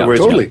saying? In other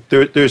words, totally.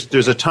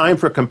 There's a time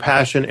for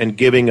compassion and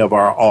giving of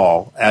our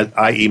all,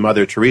 i.e.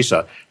 Mother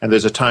Teresa, and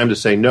there's a time to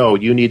say, no,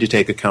 you need to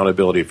take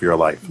accountability for your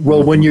life.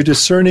 Well, when you're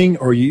discerning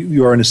or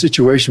you are in a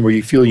situation where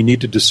you feel you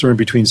need to discern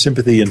between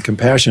sympathy and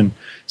compassion,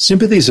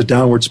 sympathy is a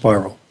downward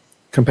spiral.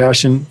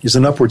 Compassion is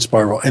an upward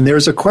spiral. And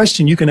there's a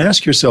question you can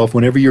ask yourself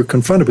whenever you're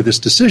confronted with this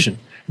decision,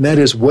 and that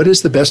is, what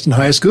is the best and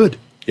highest good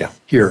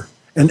here?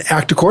 And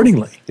act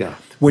accordingly. Yeah.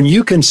 When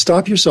you can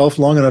stop yourself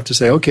long enough to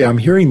say, okay, I'm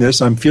hearing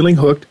this, I'm feeling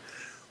hooked,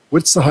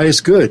 what's the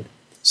highest good?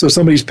 So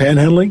somebody's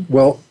panhandling,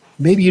 well,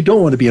 maybe you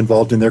don't want to be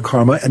involved in their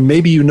karma, and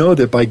maybe you know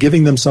that by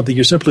giving them something,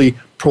 you're simply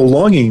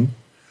prolonging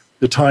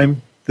the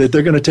time that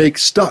they're going to take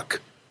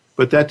stuck.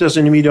 But that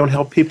doesn't mean you don't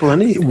help people in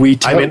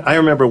need. I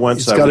remember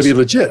once I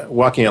was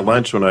walking at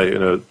lunch in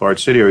a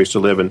large city where I used to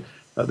live, and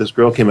this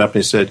girl came up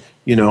and said,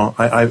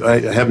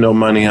 I have no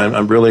money,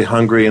 I'm really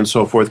hungry and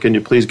so forth. Can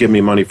you please give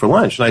me money for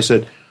lunch? And I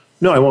said,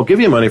 no, I won't give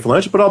you money for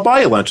lunch, but I'll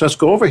buy you lunch. Let's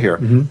go over here.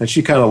 Mm-hmm. And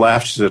she kind of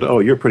laughed. She said, oh,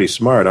 you're pretty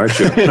smart, aren't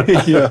you?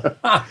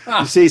 Yeah.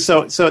 You see,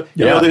 so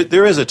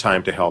there is a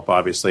time to help,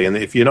 obviously. And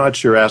if you're not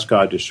sure, ask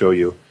God to show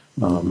you,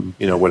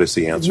 what is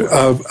the answer.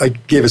 I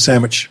gave a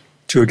sandwich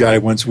to a guy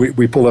once.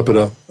 We pulled up at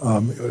it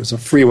was a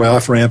freeway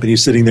off-ramp, and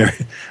he's sitting there.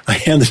 I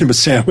handed him a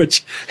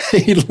sandwich.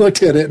 He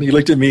looked at it, and he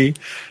looked at me.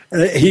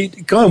 And he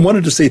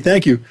wanted to say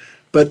thank you,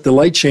 but the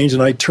light changed,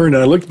 and I turned,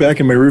 and I looked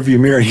back in my rearview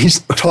mirror, and he's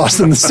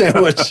tossing the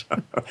sandwich.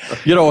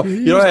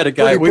 I had a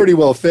guy pretty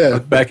well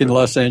fed. Back in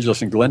Los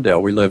Angeles and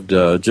Glendale. We lived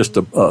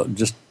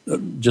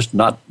just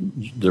not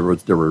there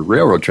were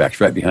railroad tracks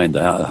right behind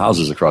the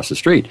houses across the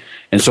street,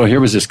 and so here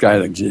was this guy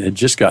that had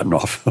just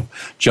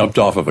jumped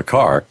off of a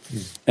car,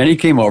 and he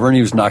came over and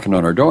he was knocking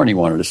on our door, and he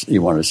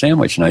wanted a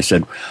sandwich, and I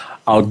said,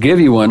 I'll give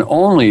you one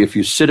only if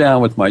you sit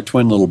down with my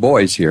twin little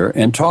boys here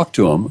and talk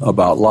to them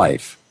about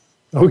life.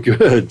 Oh,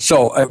 good.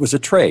 So it was a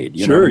trade.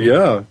 Sure,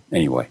 yeah.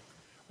 Anyway.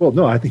 Well,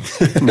 no, I think...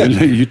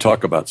 You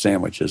talk about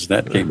sandwiches.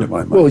 That came to my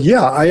mind. Well,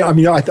 yeah.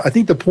 I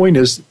think the point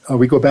is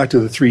we go back to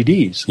the 3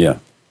 Ds. Yeah.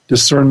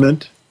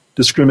 Discernment,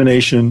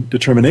 discrimination,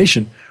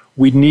 determination.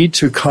 We need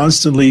to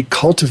constantly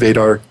cultivate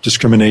our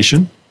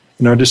discrimination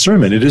and our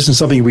discernment. It isn't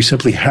something we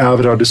simply have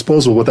at our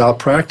disposal without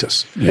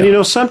practice. Yeah.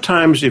 And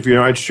sometimes if you're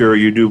not sure,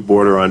 you do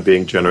border on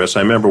being generous.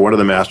 I remember one of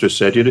the masters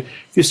said, if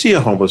you see a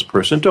homeless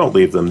person, don't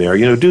leave them there.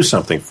 Do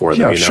something for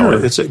them. Yeah,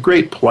 sure. It's a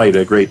great plight,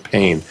 a great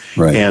pain.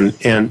 Right.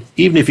 And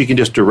even if you can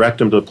just direct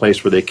them to a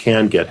place where they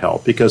can get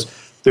help, because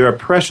there are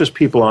precious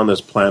people on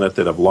this planet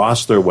that have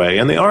lost their way,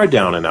 and they are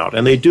down and out,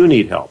 and they do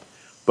need help.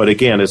 But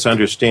again, it's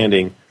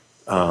understanding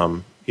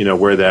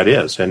where that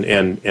is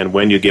and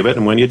when you give it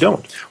and when you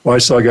don't. Well, I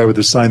saw a guy with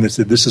a sign that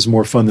said, "This is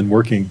more fun than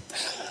working."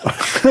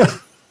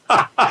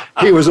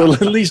 He was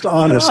at least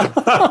honest.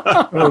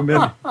 Oh,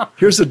 man,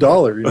 here's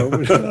 $1.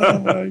 Oh,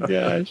 my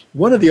gosh.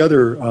 One of the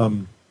other,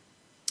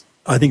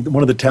 I think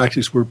one of the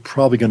tactics we're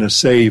probably going to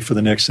save for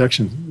the next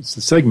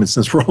segment,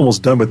 since we're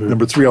almost done with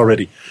number 3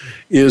 already,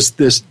 is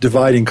this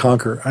divide and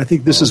conquer. I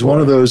think this is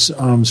one of those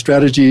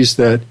strategies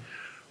that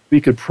we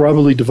could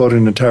probably devote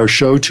an entire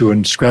show to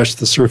and scratch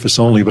the surface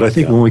only. But I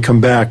think when we come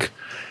back,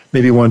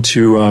 maybe want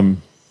to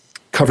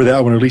cover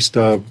that one, or at least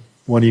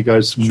one of you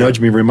guys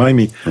nudge me, remind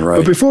me. Right.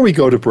 But before we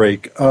go to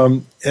break,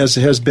 as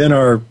has been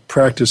our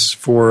practice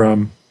for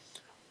a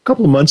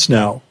couple of months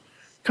now,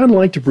 kind of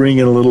like to bring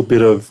in a little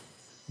bit of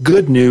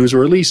good news,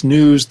 or at least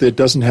news that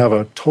doesn't have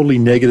a totally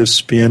negative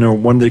spin, or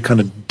one that kind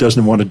of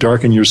doesn't want to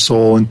darken your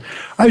soul. And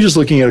I was just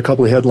looking at a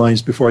couple of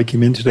headlines before I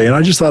came in today, and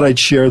I just thought I'd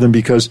share them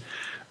because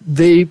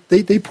they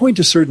point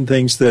to certain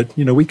things that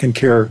we can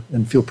care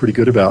and feel pretty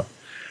good about.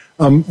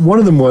 One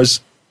of them was,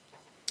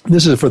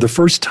 this is for the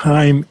first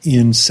time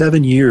in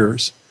 7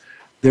 years,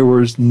 there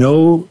was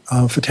no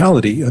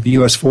fatality of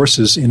U.S.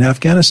 forces in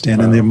Afghanistan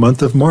in the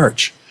month of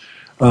March.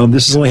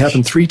 This has only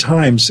happened 3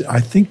 times. I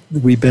think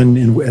we've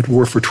been at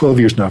war for 12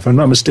 years now, if I'm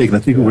not mistaken. I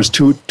think it was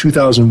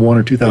 2001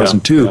 or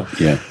 2002.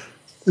 Yeah.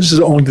 This is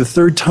only the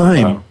 3rd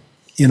time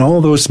in all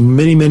those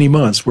many, many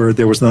months where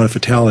there was not a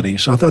fatality.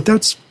 So I thought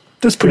that's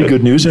pretty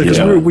good news, because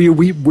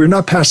we're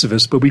not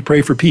pacifists, but we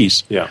pray for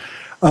peace. Yeah.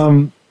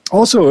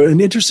 Also, an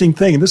interesting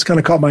thing, and this kind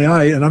of caught my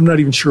eye, and I'm not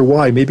even sure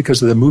why, maybe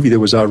because of the movie that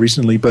was out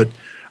recently, but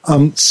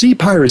sea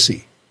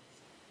piracy.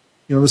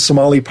 The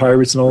Somali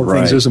pirates and all the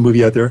things. There's a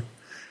movie out there.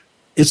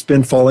 It's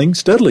been falling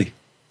steadily.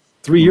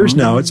 3 years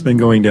now it's been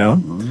going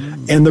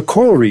down. And the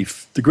coral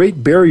reef the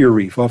Great Barrier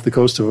Reef off the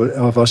coast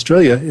of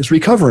Australia is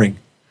recovering.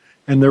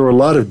 And there were a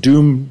lot of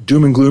doom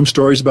and gloom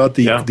stories about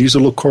these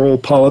little coral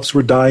polyps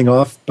were dying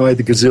off by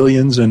the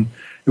gazillions, and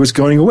it was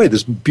going away.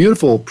 This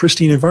beautiful,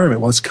 pristine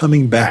environment. Well, it's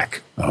coming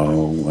back.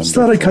 Oh, wonderful.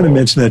 So I thought I'd kind of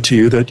mention that to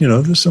you, that,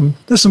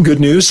 there's some good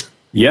news.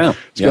 Yeah.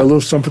 It's got a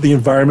little some for the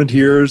environment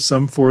here,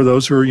 some for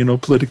those who are,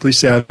 politically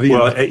savvy.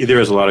 Well, there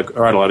is a lot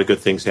of good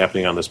things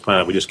happening on this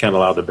planet. We just can't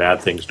allow the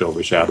bad things to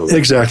overshadow them.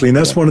 Exactly. And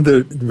that's one of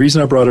the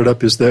reason I brought it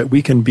up, is that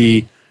we can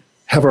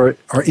have our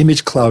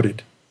image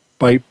clouded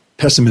by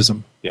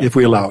pessimism if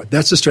we allow it.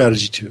 That's the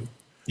strategy too.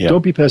 Yeah.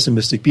 Don't be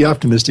pessimistic. Be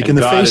optimistic. And in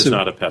the God face is of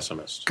not a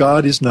pessimist.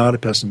 God is not a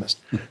pessimist.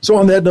 So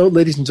on that note,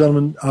 ladies and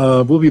gentlemen,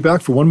 we'll be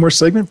back for one more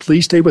segment.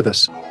 Please stay with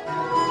us.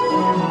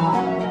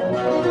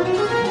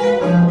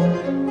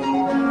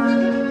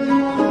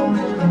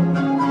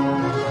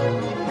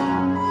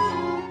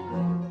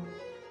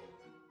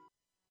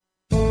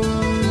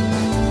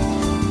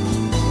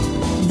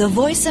 The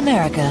Voice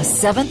America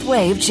 7th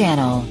Wave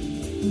Channel.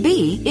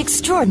 Be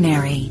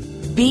extraordinary.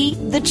 Be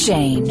the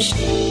change.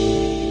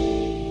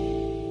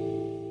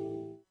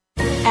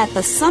 At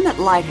the Summit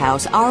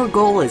Lighthouse, our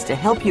goal is to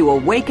help you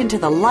awaken to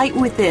the light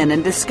within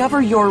and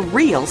discover your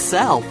real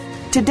self.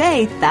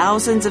 Today,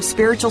 thousands of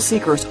spiritual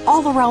seekers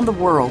all around the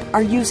world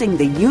are using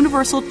the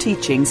universal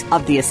teachings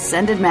of the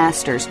Ascended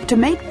Masters to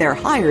make their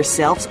higher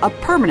selves a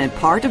permanent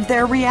part of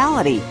their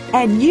reality.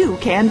 And you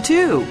can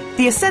too.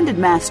 The Ascended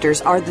Masters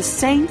are the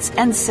saints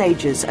and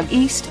sages of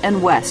East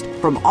and West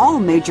from all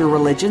major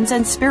religions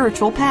and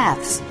spiritual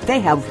paths. They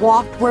have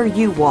walked where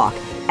you walk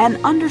and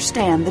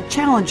understand the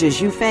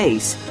challenges you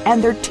face,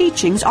 and their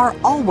teachings are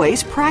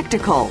always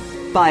practical.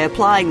 By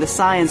applying the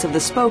science of the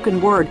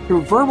spoken word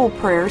through verbal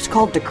prayers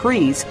called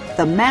decrees,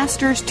 the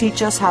Masters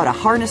teach us how to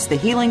harness the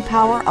healing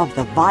power of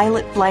the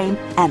violet flame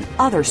and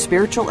other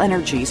spiritual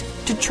energies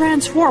to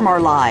transform our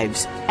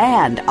lives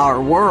and our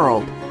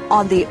world.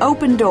 On The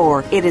Open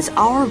Door, it is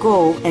our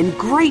goal and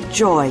great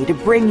joy to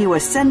bring you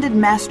Ascended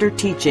Master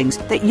teachings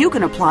that you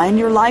can apply in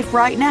your life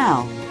right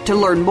now. To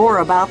learn more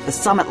about the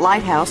Summit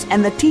Lighthouse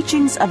and the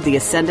teachings of the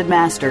Ascended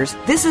Masters,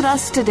 visit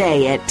us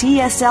today at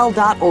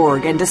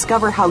tsl.org and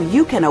discover how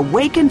you can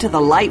awaken to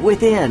the light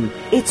within.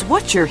 It's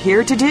what you're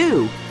here to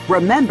do.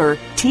 Remember,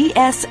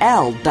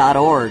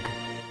 tsl.org.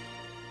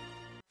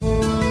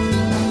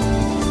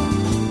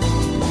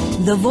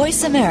 The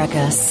Voice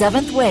America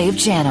 7th Wave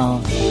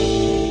Channel.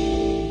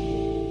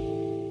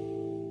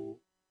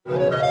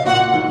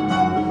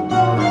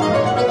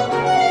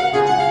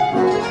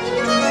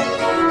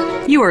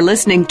 You are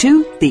listening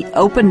to The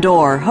Open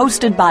Door,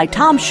 hosted by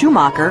Tom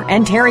Schumacher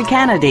and Terry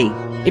Kennedy.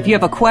 If you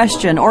have a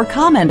question or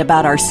comment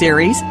about our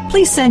series,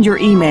 please send your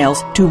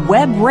emails to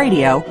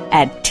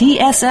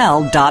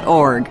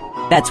webradio@tsl.org.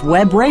 That's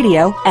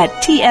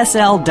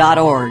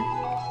webradio@tsl.org.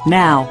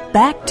 Now,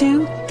 back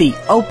to The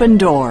Open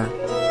Door.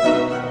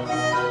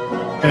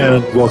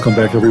 And welcome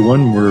back,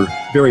 everyone. We're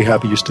very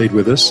happy you stayed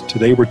with us.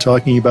 Today we're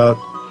talking about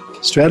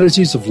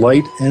strategies of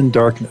light and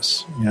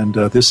darkness. And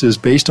this is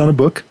based on a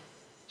book,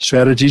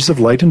 Strategies of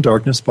Light and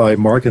Darkness by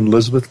Mark and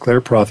Elizabeth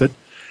Clare Prophet.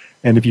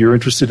 And if you're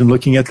interested in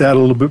looking at that a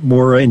little bit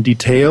more in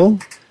detail,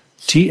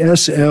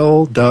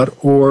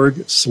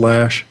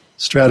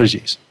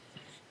 tsl.org/strategies.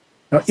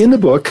 Now, in the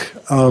book,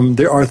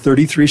 there are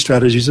 33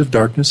 strategies of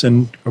darkness,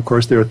 and of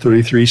course, there are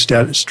 33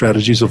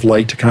 strategies of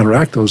light to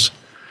counteract those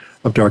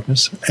of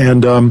darkness.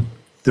 And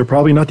they're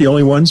probably not the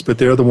only ones, but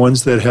they're the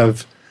ones that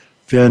have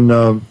been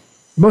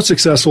most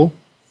successful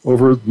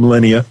over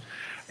millennia.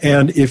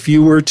 And if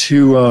you were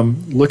to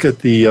look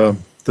at the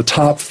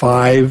top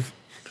 5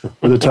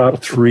 or the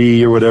top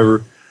 3 or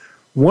whatever,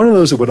 one of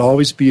those that would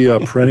always be a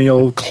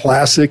perennial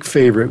classic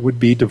favorite would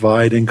be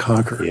divide and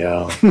conquer.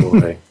 Yeah,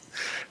 boy.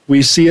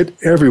 We see it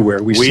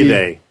everywhere. We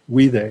they.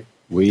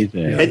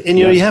 And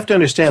you have to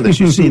understand this.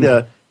 You see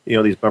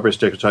these bumper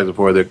stickers talking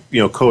before that,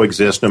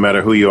 coexist no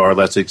matter who you are,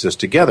 let's exist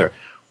together.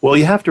 Well,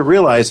 you have to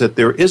realize that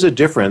there is a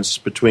difference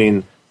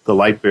between the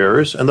light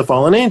bearers and the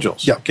fallen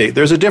angels. Yeah. Okay,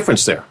 there's a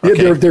difference there.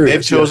 Okay? Yeah, there They've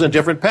is, chosen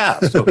different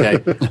paths. Okay,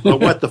 but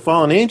what the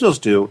fallen angels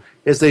do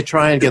is they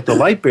try and get the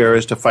light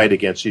bearers to fight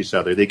against each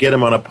other. They get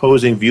them on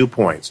opposing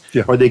viewpoints,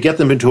 or they get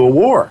them into a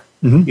war.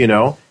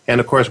 And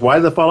of course, why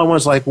do the fallen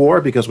ones like war?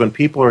 Because when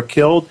people are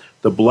killed,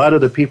 the blood of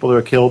the people who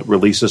are killed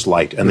releases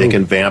light, and they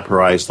can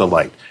vampirize the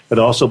light. It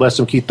also lets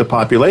them keep the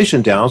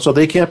population down so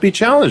they can't be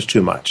challenged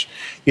too much.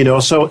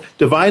 So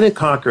divide and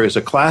conquer is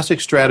a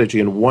classic strategy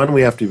and one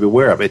we have to be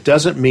aware of. It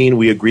doesn't mean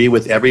we agree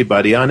with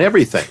everybody on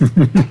everything.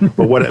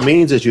 But what it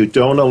means is you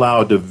don't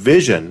allow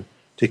division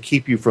to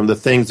keep you from the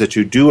things that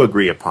you do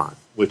agree upon,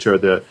 which are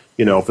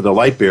for the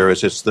light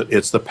bearers, it's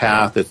the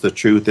path, it's the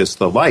truth, it's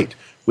the light.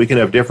 We can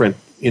have different,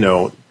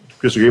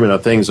 disagreement on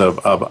things of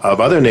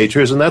other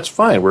natures, and that's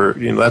fine.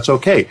 That's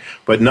okay,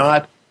 but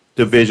not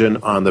division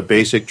on the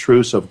basic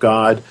truths of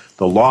God,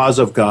 the laws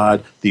of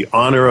God, the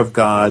honor of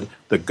God,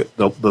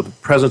 the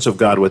presence of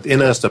God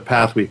within us, the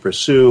path we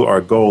pursue,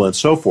 our goal, and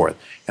so forth.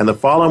 And the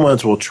fallen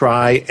ones will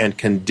try and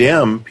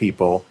condemn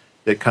people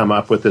that come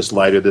up with this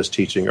light or this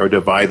teaching, or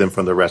divide them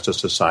from the rest of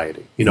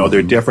society.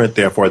 They're different,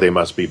 therefore they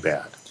must be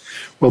bad.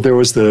 Well, there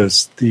was the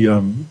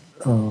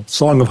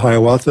Song of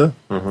Hiawatha.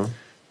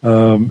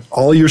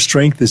 All your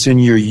strength is in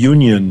your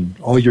union.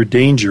 All your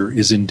danger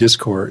is in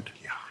discord.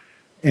 Yeah.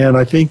 And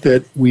I think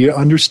that we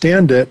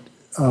understand that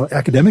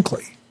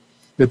academically,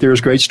 that there is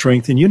great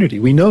strength in unity.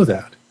 We know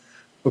that.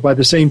 But by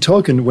the same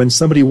token, when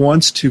somebody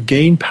wants to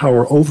gain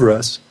power over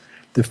us,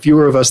 the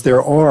fewer of us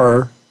there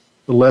are,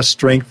 the less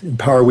strength and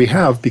power we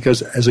have,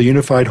 because as a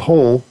unified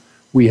whole,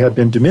 we have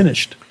been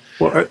diminished.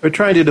 Well, are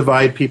trying to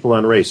divide people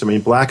on race. I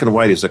mean, black and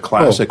white is a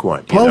classic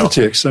one.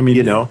 Politics. I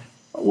mean,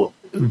 well,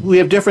 we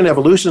have different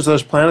evolutions on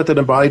this planet that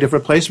embody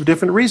different places for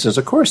different reasons.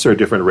 Of course, there are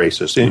different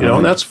races,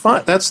 and that's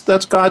fine.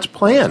 That's God's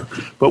plan.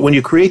 But when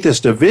you create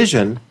this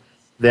division,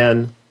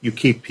 then you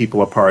keep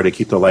people apart and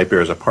keep the light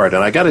bearers apart.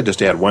 And I got to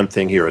just add one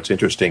thing here. It's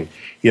interesting.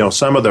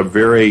 Some of the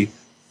very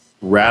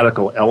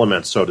radical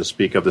elements, so to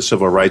speak, of the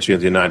civil rights of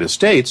the United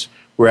States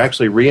were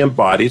actually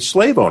re-embodied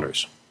slave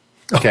owners.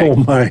 Okay? Oh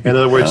my! In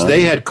other words,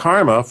 they had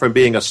karma from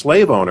being a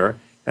slave owner,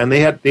 and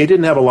they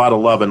didn't have a lot of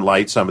love and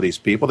light. Some of these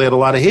people, they had a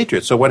lot of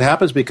hatred. So what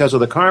happens because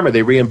of the karma?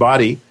 They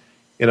re-embody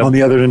on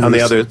the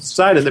other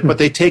side, but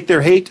they take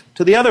their hate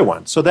to the other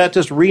one. So that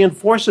just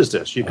reinforces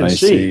this. You can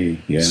see.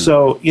 Yeah.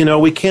 So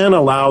we can't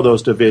allow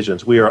those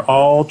divisions. We are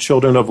all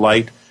children of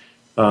light,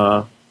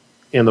 and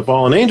the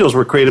fallen angels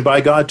were created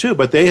by God too,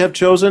 but they have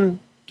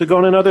chosen to go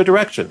in another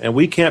direction, and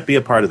we can't be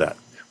a part of that.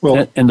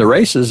 Well, and the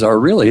races are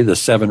really the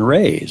 7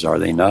 rays, are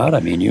they not? I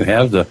mean, you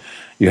have the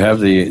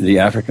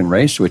African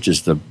race, which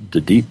is the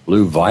deep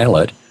blue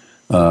violet,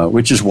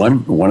 which is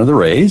one of the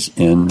rays,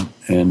 and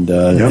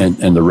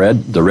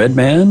the red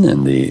man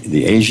and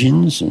the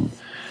Asians, and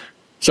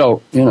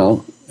so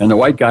and the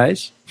white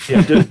guys.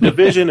 Yeah,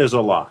 division is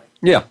a lie.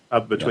 Yeah,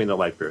 between the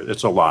light bearers,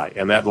 it's a lie,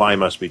 and that lie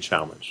must be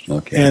challenged.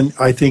 Okay. And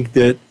I think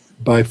that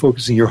by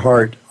focusing your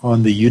heart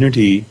on the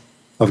unity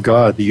of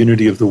God, the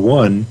unity of the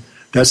One,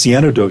 that's the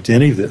antidote to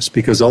any of this,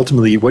 because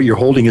ultimately what you're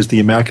holding is the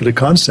immaculate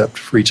concept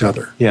for each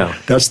other. Yeah,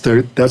 that's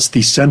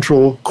the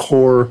central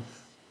core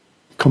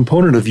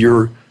component of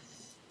your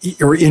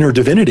inner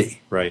divinity.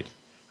 Right.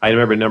 I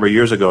remember a number of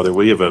years ago that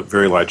we have a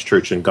very large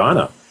church in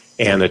Ghana,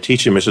 and the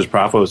teacher, Mrs.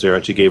 Prophet, was there,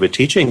 and she gave a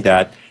teaching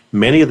that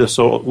many of the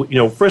soul,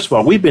 first of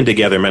all, we've been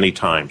together many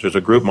times. There's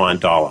a group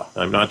mandala.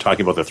 I'm not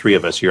talking about the 3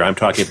 of us here. I'm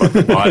talking about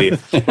the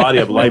body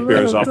of light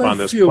bearers up on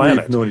this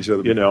planet. Known each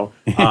other.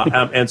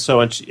 And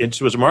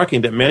she was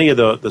marking that many of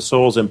the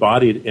souls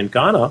embodied in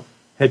Ghana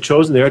had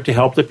chosen there to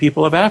help the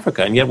people of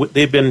Africa, and yet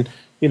they've been,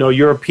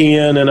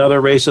 European and other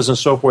races and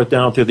so forth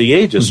down through the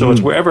ages. So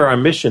it's wherever our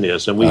mission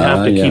is, and we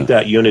have to keep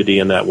that unity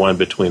and that one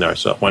between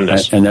ourselves,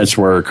 oneness. And that's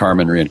where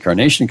karma and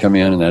reincarnation come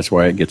in, and that's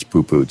why it gets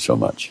poo-pooed so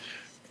much.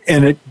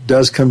 And it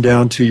does come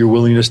down to your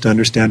willingness to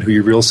understand who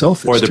your real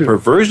self is. Or the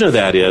perversion of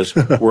that is,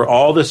 we're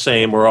all the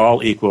same, we're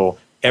all equal,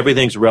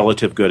 everything's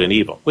relative good and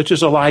evil, which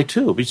is a lie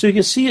too. So you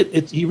can see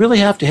it you really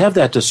have to have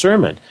that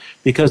discernment,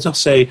 because they'll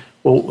say,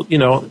 well,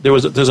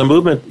 there's a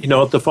movement,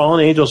 the fallen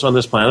angels on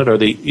this planet are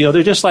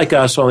they're just like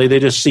us, only they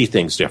just see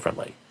things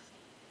differently.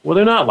 Well,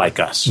 they're not like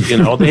us,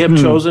 they have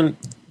chosen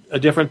a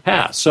different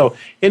path. So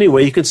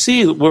anyway, you can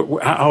see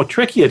how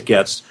tricky it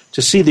gets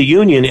to see the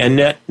union and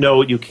yet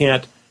no, you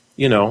can't.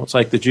 It's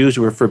like the Jews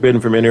were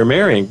forbidden from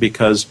intermarrying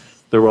because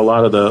there were a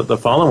lot of the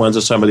fallen ones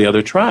of some of the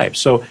other tribes.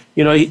 So,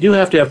 you do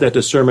have to have that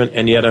discernment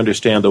and yet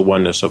understand the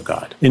oneness of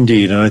God.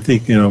 Indeed. And I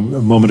think, a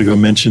moment ago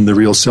mentioned the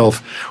real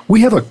self. We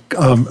have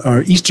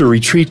our Easter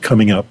retreat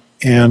coming up,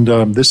 and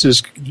this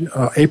is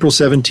April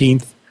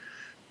 17th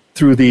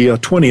through the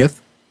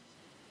 20th.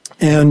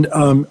 And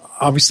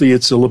obviously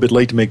it's a little bit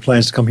late to make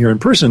plans to come here in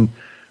person.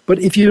 But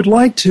if you'd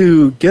like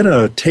to get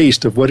a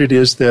taste of what it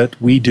is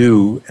that we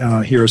do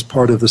here as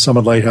part of the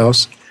Summit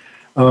Lighthouse,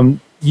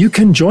 you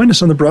can join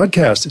us on the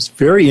broadcast. It's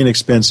very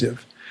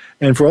inexpensive.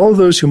 And for all of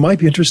those who might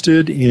be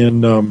interested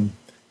in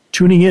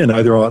tuning in,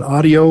 either on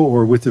audio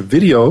or with the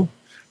video,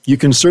 you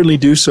can certainly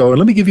do so. And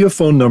let me give you a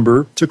phone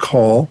number to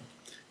call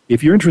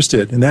if you're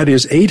interested, and that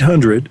is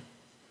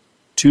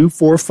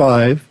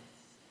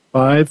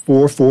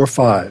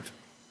 800-245-5445.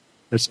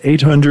 That's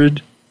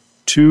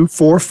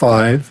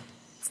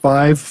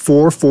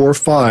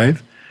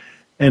 800-245-5445.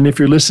 And if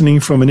you're listening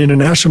from an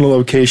international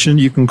location,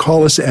 you can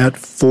call us at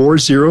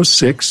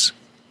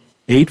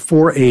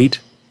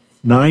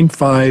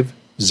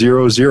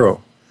 406-848-9500.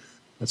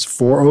 That's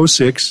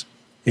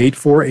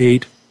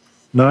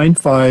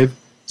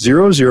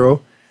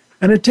 406-848-9500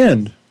 and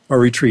attend our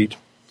retreat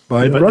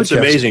by the broadcast. It's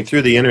amazing.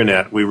 Through the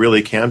internet, we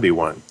really can be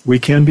one. We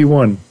can be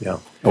one. Yeah.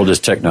 Oh, this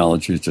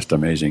technology is just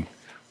amazing.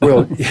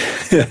 Well,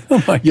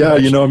 oh yeah,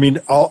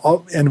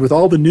 and with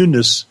all the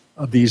newness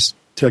of these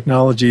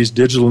technologies,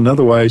 digital and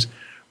otherwise,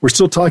 we're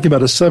still talking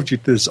about a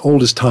subject that's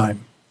old as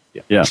time.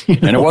 Yeah,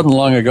 and it wasn't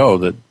long ago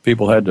that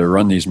people had to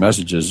run these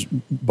messages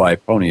by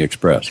Pony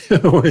Express.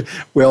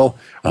 Well,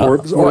 or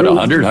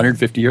 100,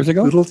 150 years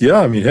ago? Heck.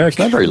 It's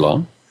not very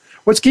long.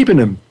 What's keeping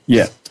him?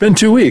 Yeah. It's been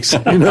 2 weeks,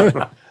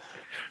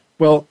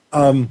 Well,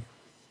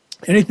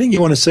 Anything you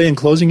want to say in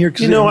closing here?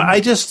 I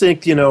just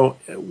think,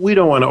 we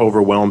don't want to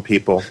overwhelm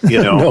people,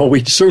 No,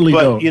 we certainly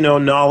don't. But,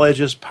 knowledge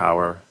is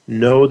power.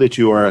 Know that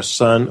you are a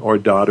son or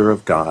daughter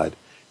of God.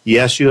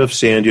 Yes, you have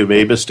sinned, you have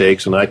made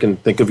mistakes, and I can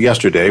think of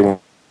yesterday when we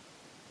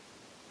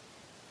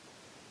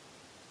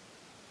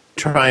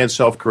try and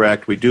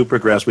self-correct, we do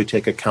progress, we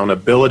take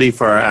accountability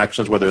for our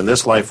actions, whether in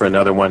this life or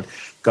another one.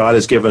 God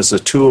has given us the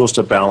tools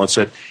to balance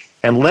it.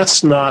 And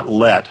let's not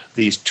let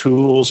these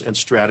tools and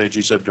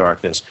strategies of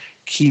darkness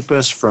keep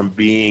us from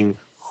being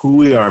who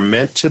we are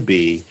meant to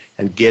be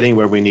and getting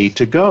where we need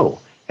to go.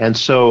 And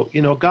so,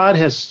 God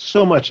has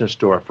so much in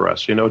store for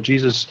us.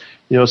 Jesus,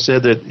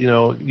 said that, you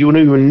don't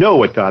even know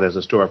what God has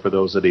in store for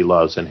those that he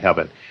loves in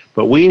heaven.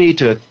 But we need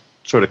to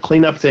sort of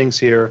clean up things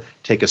here,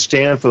 take a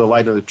stand for the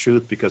light of the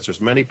truth, because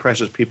there's many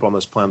precious people on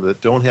this planet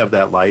that don't have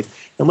that light.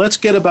 And let's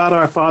get about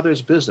our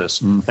Father's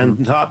business and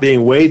not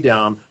being weighed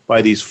down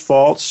by these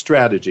false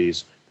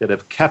strategies that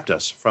have kept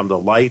us from the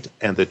light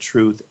and the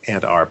truth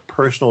and our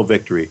personal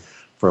victory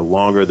for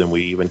longer than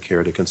we even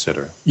care to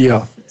consider.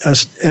 Yeah,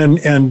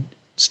 and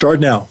start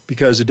now,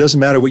 because it doesn't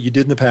matter what you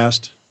did in the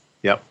past.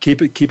 Yep.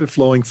 Keep it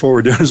flowing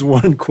forward. There's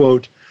one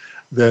quote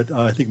that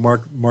I think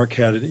Mark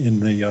had it in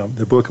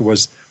the book. It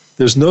was,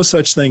 "There's no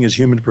such thing as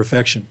human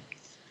perfection.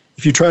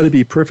 If you try to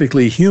be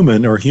perfectly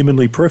human or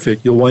humanly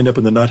perfect, you'll wind up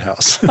in the nut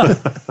house."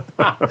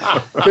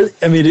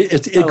 I mean,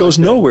 it goes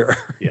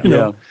nowhere.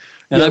 Yeah.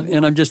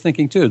 And I'm just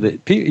thinking, too,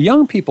 that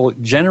young people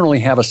generally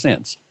have a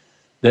sense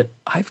that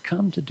I've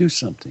come to do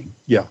something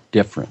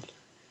different.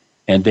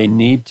 And they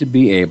need to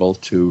be able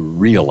to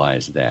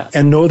realize that.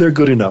 And know they're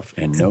good enough.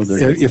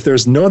 If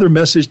there's no other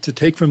message to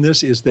take from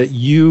this, is that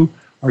you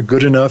are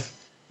good enough,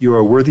 you are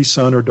a worthy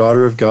son or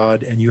daughter of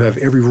God, and you have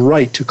every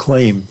right to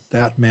claim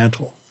that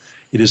mantle.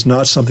 It is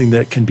not something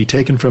that can be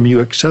taken from you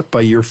except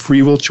by your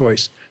free will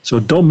choice. So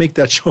don't make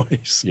that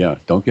choice. Yeah,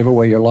 don't give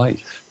away your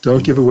light.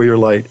 Don't give away your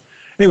light.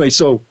 Anyway,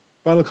 so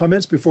final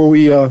comments before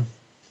we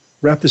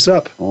wrap this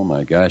up. Oh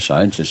my gosh,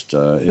 it's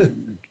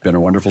been a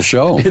wonderful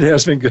show. It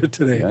has been good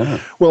today. Yeah.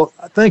 Well,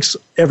 thanks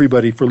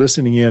everybody for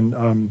listening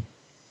in.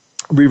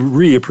 We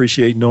really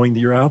appreciate knowing that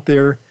you're out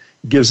there.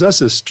 It gives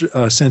us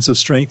a sense of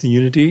strength and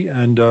unity,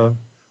 and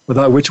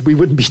without which we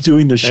wouldn't be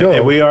doing the show.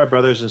 And we are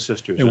brothers and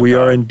sisters. And we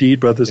are indeed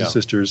brothers and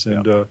sisters.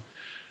 And what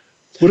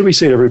do we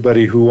say to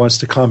everybody who wants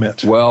to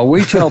comment? Well,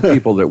 we tell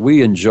people that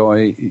we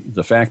enjoy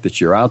the fact that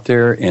you're out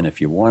there, and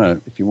if you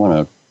want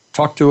to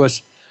talk to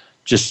us,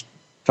 just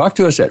talk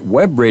to us at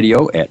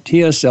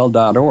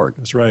webradio@tsl.org.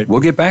 That's right. We'll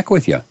get back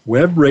with you.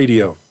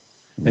 Webradio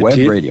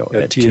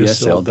at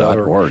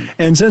tsl.org.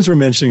 And since we're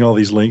mentioning all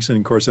these links, and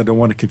of course I don't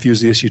want to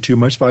confuse the issue too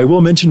much, but I will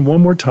mention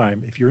one more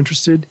time, if you're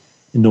interested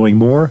in knowing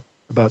more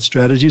about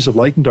strategies of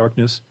light and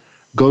darkness,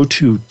 go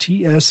to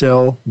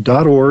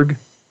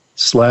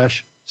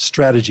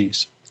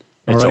tsl.org/strategies.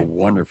 It's a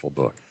wonderful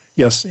book.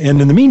 Yes,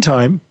 and in the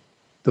meantime,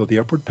 though the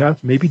upward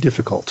path may be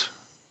difficult,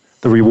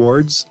 the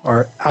rewards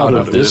are out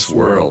of this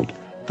world.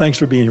 Thanks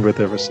for being here with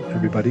us,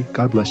 everybody.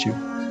 God bless you.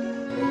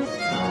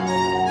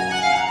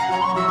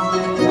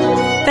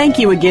 Thank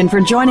you again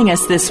for joining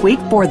us this week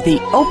for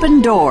The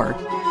Open Door.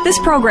 This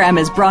program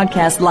is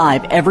broadcast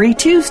live every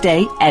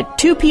Tuesday at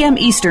 2 p.m.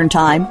 Eastern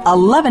Time,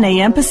 11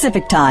 a.m.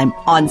 Pacific Time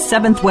on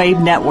Seventh Wave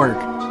Network.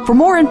 For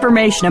more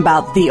information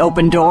about The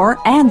Open Door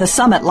and the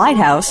Summit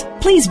Lighthouse,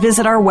 please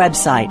visit our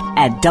website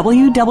at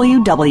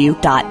www.tsl.org.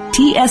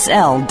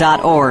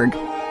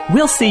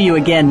 We'll see you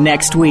again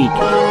next week.